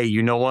 right? Hey,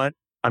 you know what?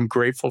 I'm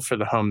grateful for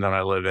the home that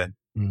I live in.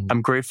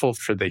 I'm grateful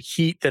for the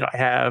heat that I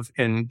have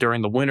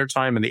during the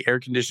wintertime and the air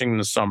conditioning in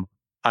the summer.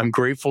 I'm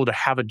grateful to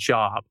have a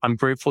job. I'm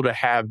grateful to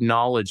have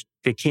knowledge.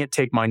 They can't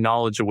take my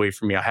knowledge away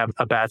from me. I have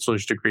a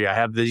bachelor's degree. I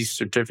have these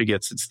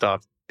certificates and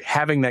stuff.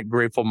 Having that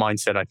grateful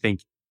mindset, I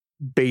think,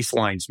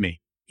 baselines me.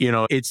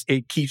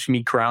 It keeps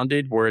me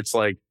grounded where it's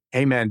like,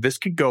 hey man, this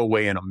could go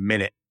away in a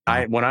minute.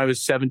 When I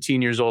was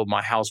 17 years old,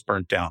 my house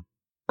burnt down.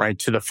 Right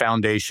to the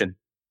foundation.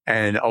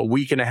 And a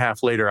week and a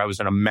half later, I was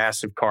in a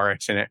massive car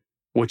accident,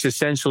 which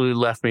essentially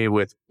left me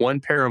with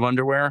one pair of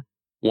underwear,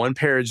 one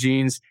pair of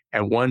jeans,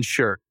 and one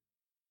shirt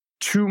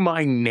to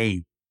my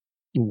name.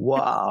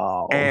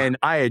 Wow. And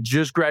I had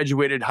just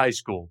graduated high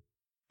school.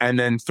 And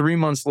then 3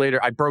 months later,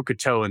 I broke a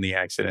toe in the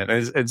accident.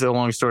 It's a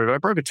long story, but I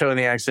broke a toe in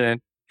the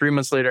accident. 3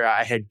 months later,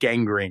 I had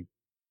gangrene.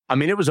 I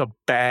mean, it was a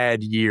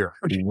bad year.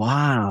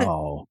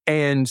 Wow.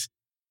 And,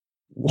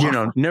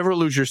 never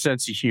lose your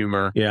sense of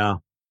humor. Yeah.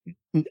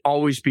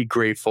 Always be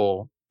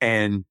grateful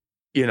and,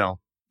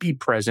 be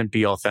present,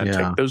 be authentic.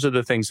 Yeah. Those are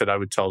the things that I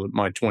would tell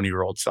my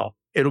 20-year-old self.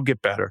 It'll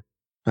get better.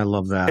 I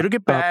love that. It'll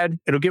get bad.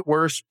 It'll get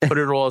worse, but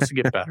it'll also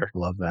get better.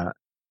 Love that.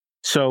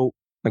 So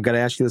I've got to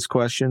ask you this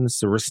question. It's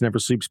the Risk Never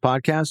Sleeps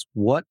podcast.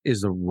 What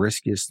is the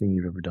riskiest thing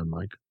you've ever done,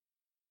 Mike?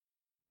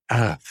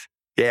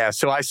 Yeah.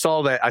 So I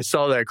saw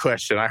that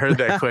question. I heard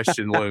that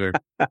question looming.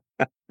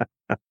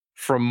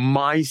 From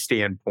my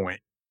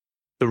standpoint,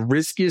 the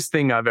riskiest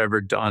thing I've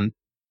ever done,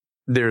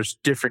 there's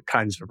different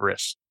kinds of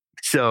risks.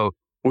 So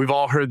we've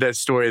all heard that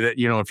story that,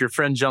 if your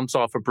friend jumps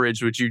off a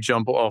bridge, would you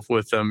jump off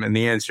with them? And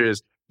the answer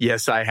is,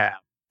 yes, I have.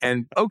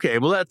 And okay,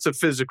 well, that's a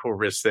physical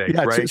risk thing,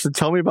 right? So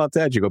tell me about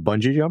that. Did you go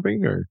bungee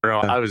jumping or? No,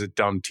 I was a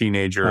dumb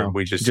teenager and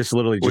we just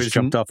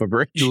jumped off a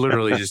bridge.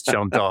 Literally just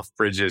jumped off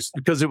bridges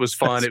because it was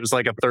fun. It was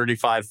like a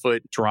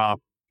 35-foot drop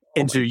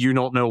into you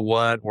don't know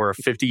what, or a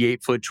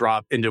 58-foot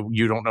drop into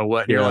you don't know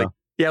what. And you're like,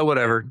 yeah,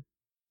 whatever.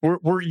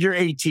 You're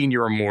 18,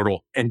 you're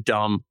immortal and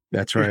dumb.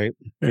 That's right.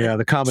 Yeah,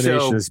 the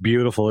combination is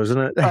beautiful, isn't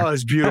it? Oh,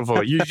 it's beautiful.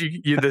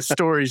 The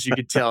stories you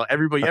could tell.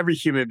 Every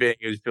human being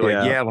is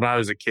like, yeah, when I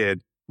was a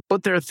kid.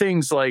 But there are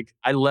things like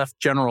I left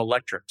General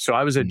Electric. So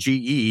I was at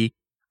GE.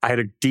 I had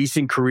a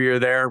decent career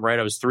there, right?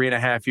 I was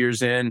 3.5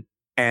 years in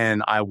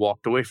and I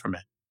walked away from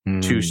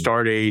it to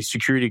start a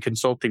security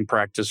consulting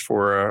practice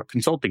for a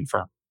consulting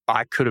firm.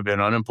 I could have been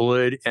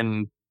unemployed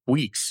in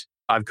weeks.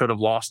 I could have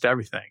lost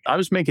everything. I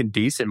was making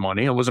decent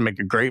money. I wasn't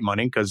making great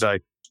money because I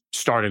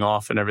starting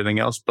off and everything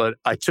else, but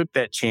I took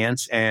that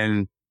chance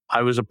and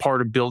I was a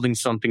part of building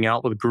something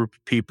out with a group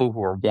of people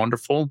who are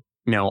wonderful.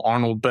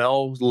 Arnold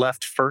Bell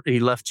he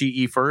left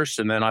GE first,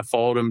 and then I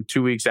followed him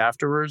 2 weeks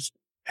afterwards.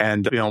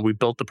 And, we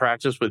built the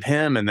practice with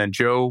him. And then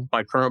Joe,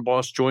 my current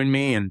boss, joined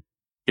me and,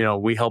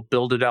 we helped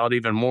build it out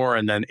even more.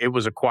 And then it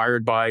was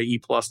acquired by E+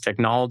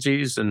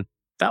 Technologies. And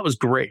that was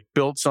great.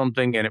 Built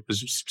something and it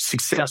was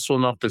successful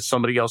enough that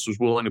somebody else was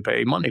willing to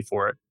pay money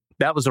for it.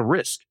 That was a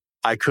risk.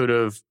 I could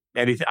have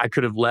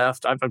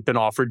left. I've been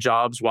offered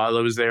jobs while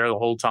I was there the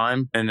whole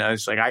time. And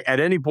it's like, at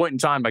any point in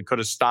time, I could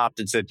have stopped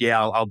and said,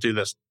 yeah, I'll do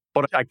this.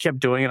 But I kept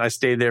doing it. I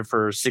stayed there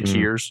for 6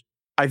 years.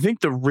 I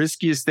think the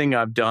riskiest thing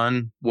I've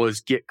done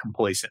was get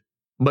complacent.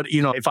 But,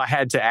 if I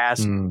had to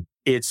ask,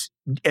 it's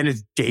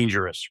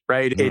dangerous,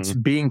 right? It's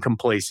being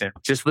complacent.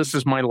 Just this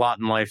is my lot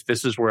in life.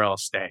 This is where I'll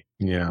stay.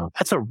 Yeah.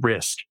 That's a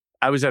risk.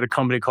 I was at a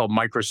company called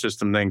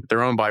Microsystem.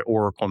 They're owned by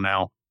Oracle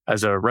now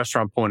as a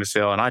restaurant point of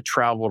sale. And I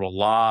traveled a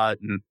lot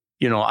and,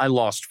 I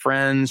lost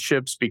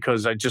friendships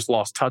because I just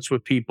lost touch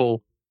with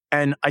people.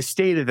 And I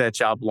stayed at that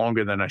job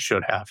longer than I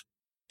should have.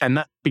 And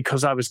that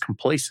because I was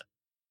complacent.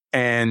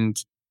 And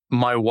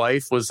my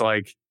wife was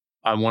like,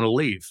 I want to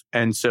leave.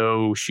 And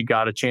so she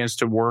got a chance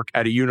to work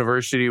at a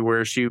university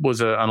where she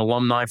was an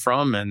alumni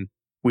from. And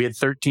we had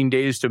 13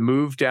 days to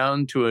move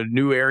down to a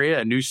new area,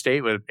 a new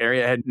state, where the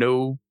area had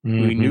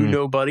we knew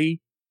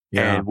nobody.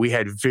 Yeah. And we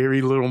had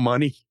very little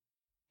money.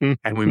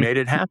 And we made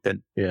it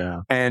happen.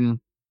 Yeah.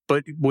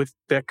 But with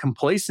that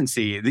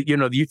complacency,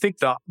 you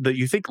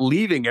think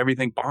leaving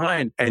everything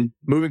behind and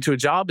moving to a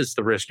job is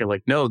the risk. You're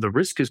like, no, the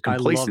risk is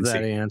complacency.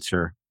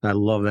 I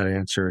love that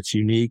answer. It's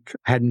unique.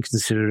 I hadn't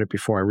considered it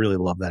before. I really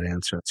love that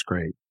answer. It's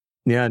great.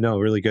 Yeah, no,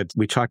 really good.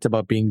 We talked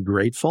about being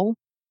grateful.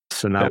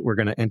 So now we're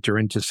going to enter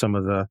into some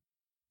of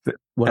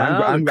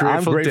I'm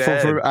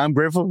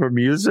grateful for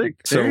music.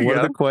 So one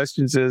of the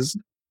questions is,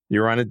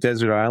 you're on a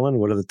desert island.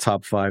 What are the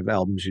top 5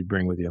 albums you'd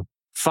bring with you?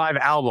 5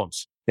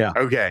 albums. Yeah.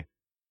 Okay.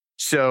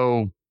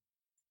 So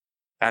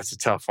that's a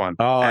tough one.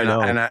 Oh, I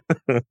know.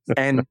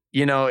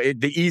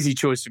 The easy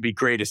choice would be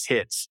greatest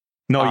hits.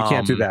 No, you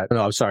can't do that.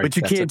 No, I'm sorry. But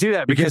you can't do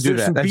that because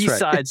there's some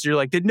B-sides. You're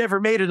like, they never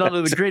made it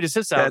onto the greatest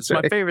hits album. It's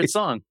my favorite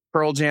song.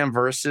 Pearl Jam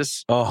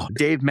Versus. Oh,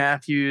 Dave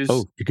Matthews.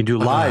 Oh, you can do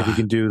live. You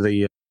can do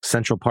the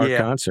Central Park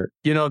concert.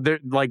 They're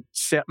like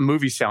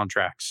movie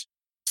soundtracks.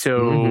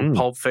 So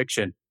Pulp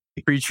Fiction,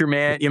 Preacher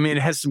Man. I mean,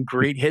 it has some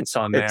great hits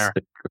on there.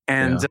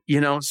 And,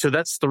 so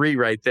that's 3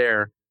 right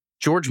there.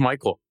 George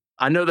Michael.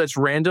 I know that's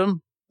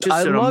random.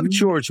 I love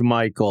George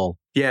Michael.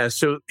 Yeah.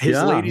 So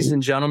his Ladies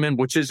and Gentlemen,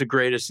 which is a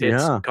greatest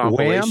hits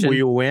compilation. Wham? Were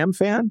you a Wham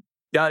fan?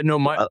 Yeah. No,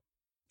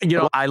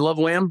 I love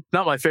Wham.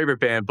 Not my favorite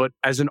band, but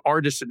as an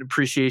artist and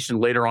appreciation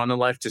later on in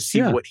life to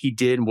see what he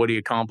did and what he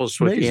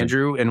accomplished with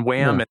Andrew and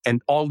Wham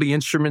and all the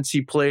instruments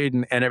he played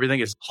and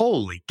everything is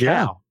holy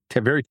cow.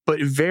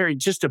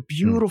 Just a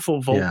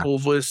beautiful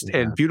vocalist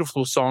and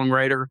beautiful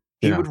songwriter.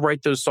 He would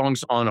write those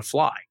songs on a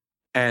fly.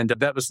 And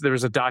there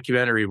was a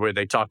documentary where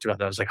they talked about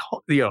that. I was like,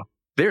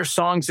 there are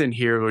songs in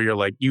here where you're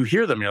like, you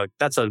hear them, you're like,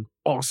 that's an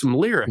awesome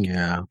lyric.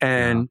 Yeah.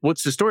 And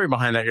what's the story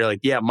behind that? You're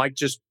like, yeah,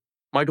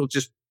 Michael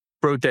just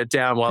wrote that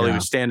down while he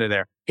was standing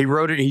there. He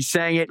wrote it, he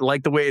sang it,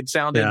 liked the way it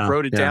sounded,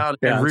 wrote it down,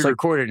 and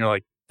re-recorded it. And you're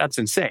like, That's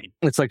insane.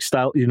 It's like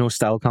style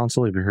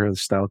council. Have you heard of the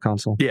style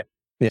council? Yeah.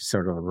 It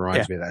sort of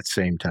reminds me of that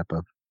same type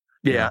of.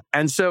 Yeah.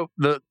 And so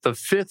the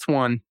fifth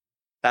one,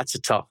 that's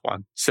a tough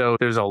one. So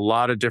there's a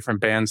lot of different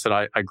bands that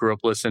I grew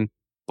up listening,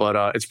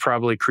 but it's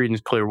probably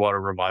Creedence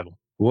Clearwater Revival.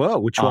 Whoa,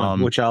 which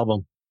one? Which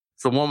album?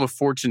 It's the one with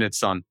Fortunate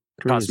Son.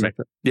 Cosmic.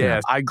 Yeah,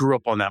 I grew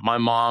up on that. My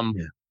mom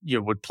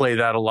would play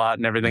that a lot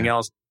and everything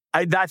else.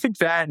 I think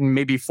that and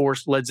maybe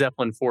Led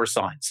Zeppelin, Four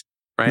Signs,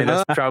 right?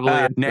 That's probably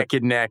a neck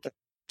and neck.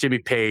 Jimmy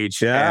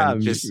Page. Yeah,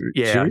 and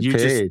Jimmy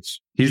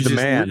Page. He's the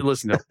man.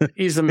 Listen to him.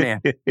 He's the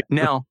man.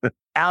 Now,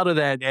 out of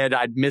that, Ed,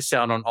 I'd miss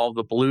out on all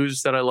the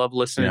blues that I love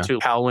listening to.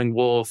 Howling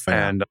Wolf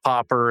and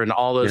Popper and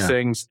all those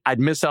things. I'd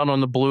miss out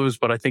on the blues,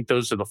 but I think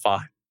those are the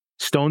five.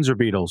 Stones or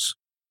Beatles?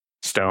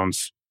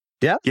 Stones.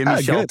 Yeah. Give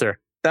me Shelter.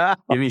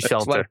 Give me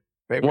Shelter.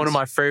 One of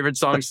my favorite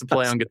songs to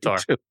play on guitar.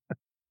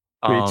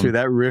 Me too.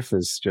 That riff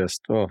is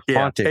just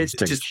haunting. It's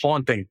just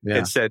haunting.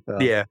 Yeah. It's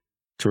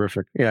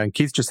terrific. Yeah, and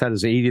Keith just had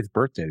his 80th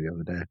birthday the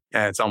other day.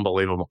 Yeah, it's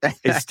unbelievable.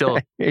 He's still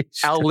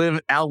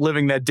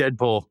outliving that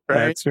Deadpool.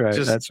 Right? That's right.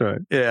 That's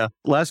right. Yeah.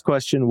 Last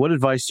question: what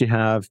advice do you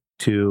have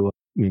to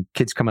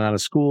kids coming out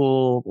of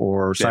school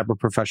or cyber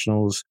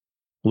professionals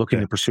looking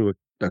to pursue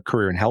a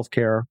career in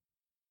healthcare?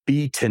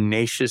 Be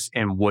tenacious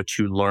in what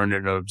you learn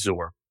and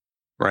absorb.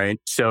 Right.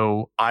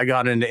 So I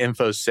got into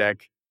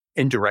InfoSec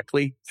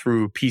indirectly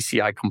through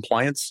PCI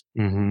compliance,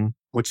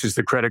 which is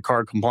the credit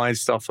card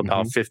compliance stuff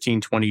about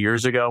 15, 20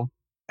 years ago.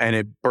 And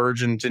it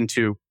burgeoned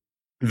into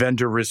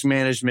vendor risk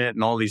management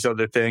and all these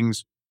other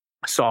things,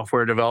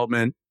 software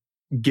development.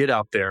 Get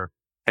out there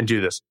and do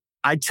this.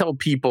 I tell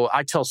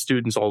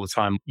students all the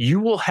time,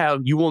 you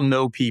will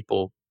know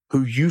people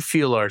who you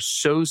feel are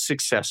so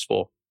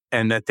successful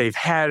and that they've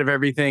had of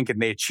everything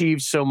and they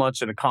achieved so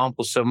much and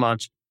accomplished so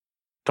much.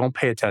 Don't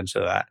pay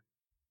attention to that.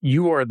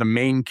 You are the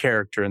main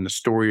character in the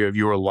story of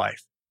your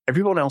life.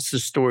 Everyone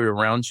else's story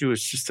around you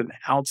is just an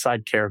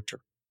outside character.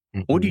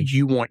 What do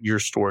you want your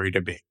story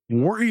to be?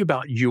 Worry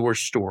about your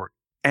story.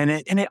 And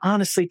it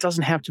honestly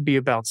doesn't have to be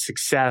about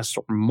success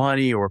or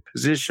money or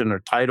position or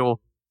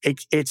title.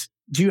 It's,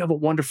 do you have a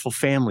wonderful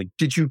family?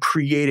 Did you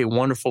create a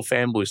wonderful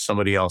family with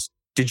somebody else?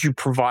 Did you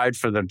provide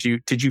for them?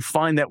 Did you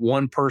find that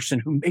one person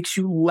who makes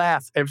you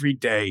laugh every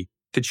day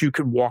that you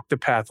could walk the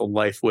path of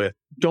life with?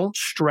 Don't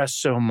stress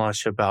so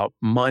much about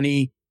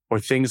money or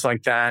things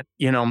like that.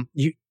 There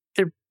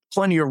are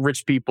plenty of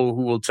rich people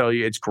who will tell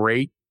you it's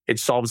great. It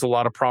solves a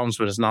lot of problems,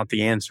 but it's not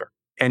the answer.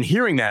 And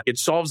hearing that it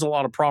solves a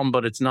lot of problems,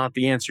 but it's not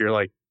the answer. You're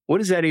like, what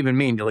does that even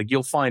mean? You're like,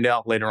 you'll find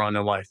out later on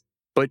in life.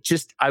 But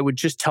I would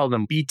just tell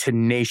them, be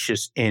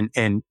tenacious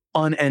and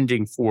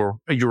unending for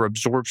your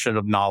absorption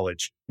of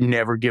knowledge.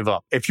 Never give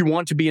up. If you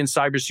want to be in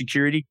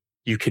cybersecurity,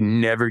 you can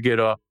never get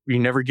up. You're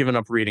never giving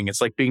up reading.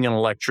 It's like being an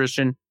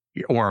electrician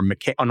or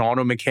an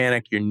auto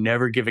mechanic. You're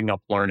never giving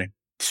up learning.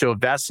 So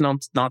if that's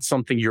not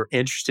something you're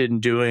interested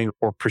in doing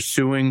or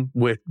pursuing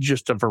with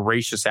just a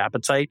voracious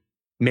appetite,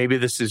 maybe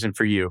this isn't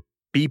for you.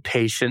 Be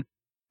patient.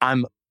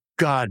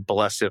 God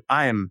bless it.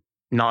 I am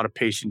not a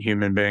patient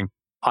human being.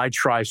 I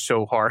try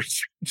so hard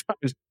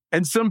sometimes.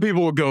 And some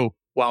people will go,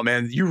 wow,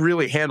 man, you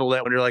really handle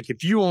that when you're like,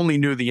 if you only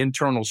knew the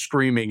internal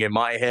screaming in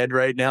my head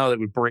right now that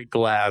would break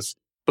glass.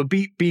 But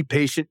be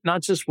patient,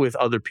 not just with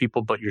other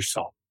people, but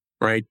yourself,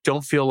 right?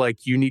 Don't feel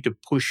like you need to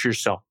push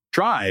yourself.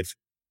 Drive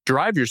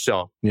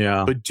yourself.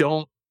 Yeah. But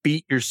don't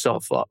beat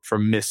yourself up for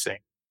missing,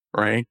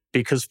 right?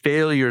 Because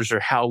failures are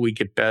how we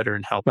get better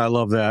and help. I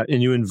love that.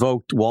 And you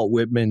invoked Walt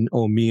Whitman,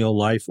 O'Meal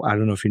life. I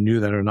don't know if you knew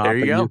that or not. There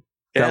you go.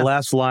 That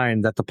last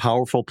line, that the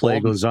powerful play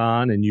goes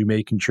on and you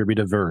may contribute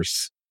a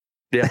verse.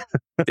 Yeah.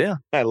 Yeah.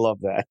 I love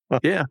that.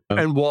 Yeah.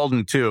 And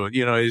Walden too,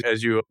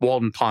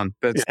 Walden Pond.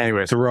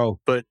 Anyways. Thoreau.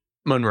 But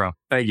Monroe.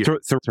 Thank you.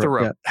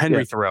 Thoreau. Yeah.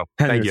 Henry Thoreau.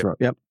 Thank you. Thoreau.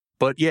 Yep.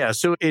 But yeah,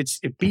 so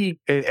and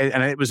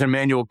it was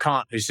Immanuel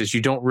Kant who says,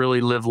 you don't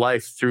really live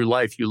life through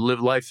life. You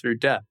live life through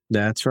death.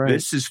 That's right.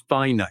 This is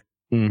finite.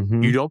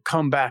 Mm-hmm. You don't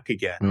come back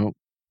again. Nope.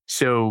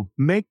 So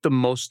make the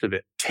most of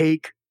it.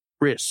 Take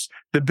risks.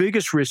 The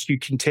biggest risk you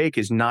can take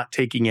is not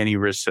taking any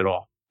risks at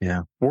all.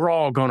 Yeah. We're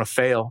all going to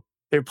fail.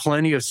 There are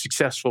plenty of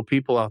successful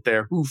people out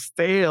there who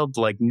failed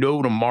like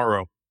no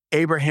tomorrow.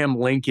 Abraham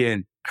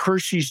Lincoln,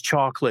 Hershey's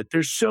chocolate.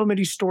 There's so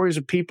many stories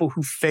of people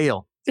who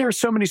fail. There are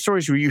so many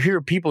stories where you hear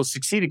people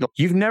succeeding.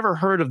 You've never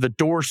heard of the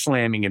door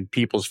slamming in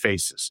people's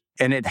faces.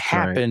 And it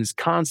happens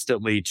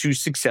constantly to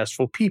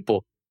successful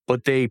people,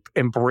 but they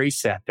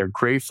embrace that. They're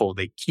grateful.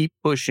 They keep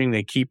pushing.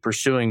 They keep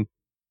pursuing.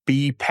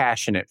 Be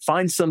passionate.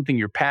 Find something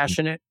you're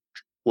passionate.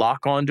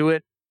 Lock onto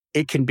it.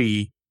 It can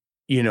be,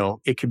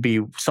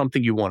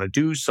 something you want to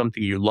do,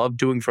 something you love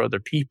doing for other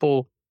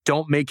people.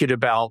 Don't make it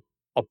about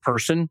a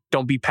person.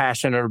 Don't be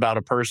passionate about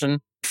a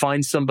person.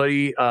 Find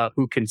somebody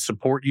who can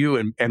support you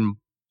and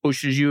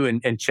pushes you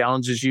and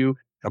challenges you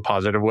in a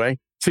positive way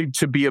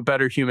to be a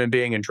better human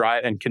being and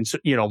drive and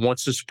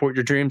wants to support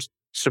your dreams.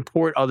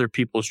 Support other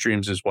people's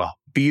dreams as well.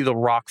 Be the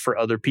rock for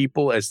other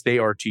people as they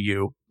are to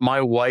you. My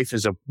wife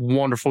is a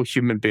wonderful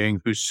human being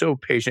who's so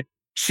patient.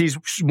 She's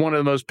one of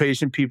the most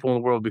patient people in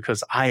the world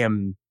because I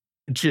am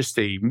just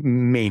a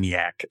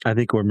maniac. I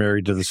think we're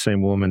married to the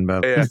same woman,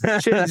 but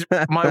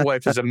My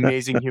wife is an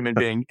amazing human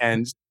being,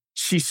 and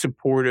she's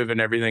supportive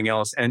and everything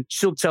else. And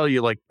she'll tell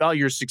you like, oh,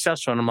 you're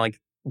successful. And I'm like,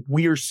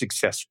 we're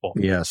successful.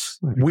 Yes.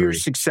 We're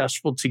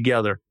successful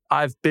together.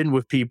 I've been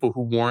with people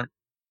who weren't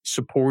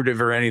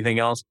supportive or anything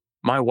else.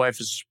 My wife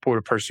is a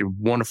supportive person,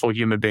 wonderful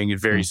human being, and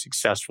very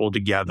successful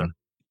together.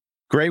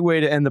 Great way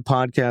to end the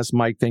podcast.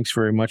 Mike, thanks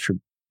very much for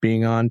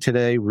being on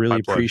today. Really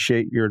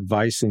appreciate your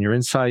advice and your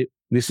insight.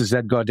 This is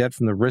Ed Gaudette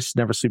from the Risk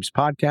Never Sleeps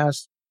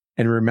podcast.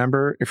 And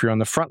remember, if you're on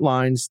the front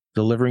lines,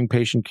 delivering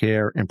patient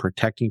care and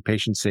protecting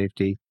patient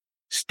safety,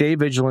 stay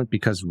vigilant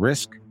because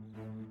risk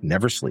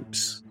never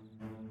sleeps.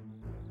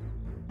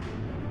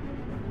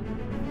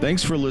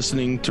 Thanks for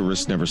listening to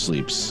Risk Never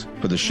Sleeps.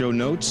 For the show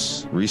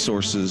notes,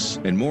 resources,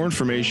 and more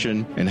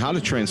information on how to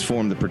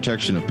transform the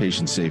protection of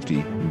patient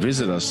safety,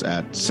 visit us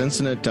at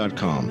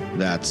Sensinet.com.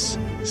 That's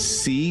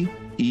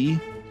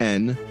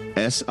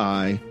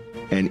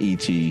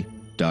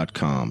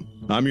CENSINET.com.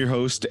 I'm your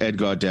host, Ed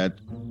Gaudette,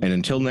 and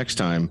until next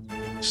time,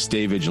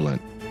 stay vigilant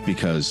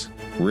because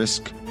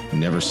risk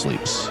never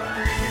sleeps.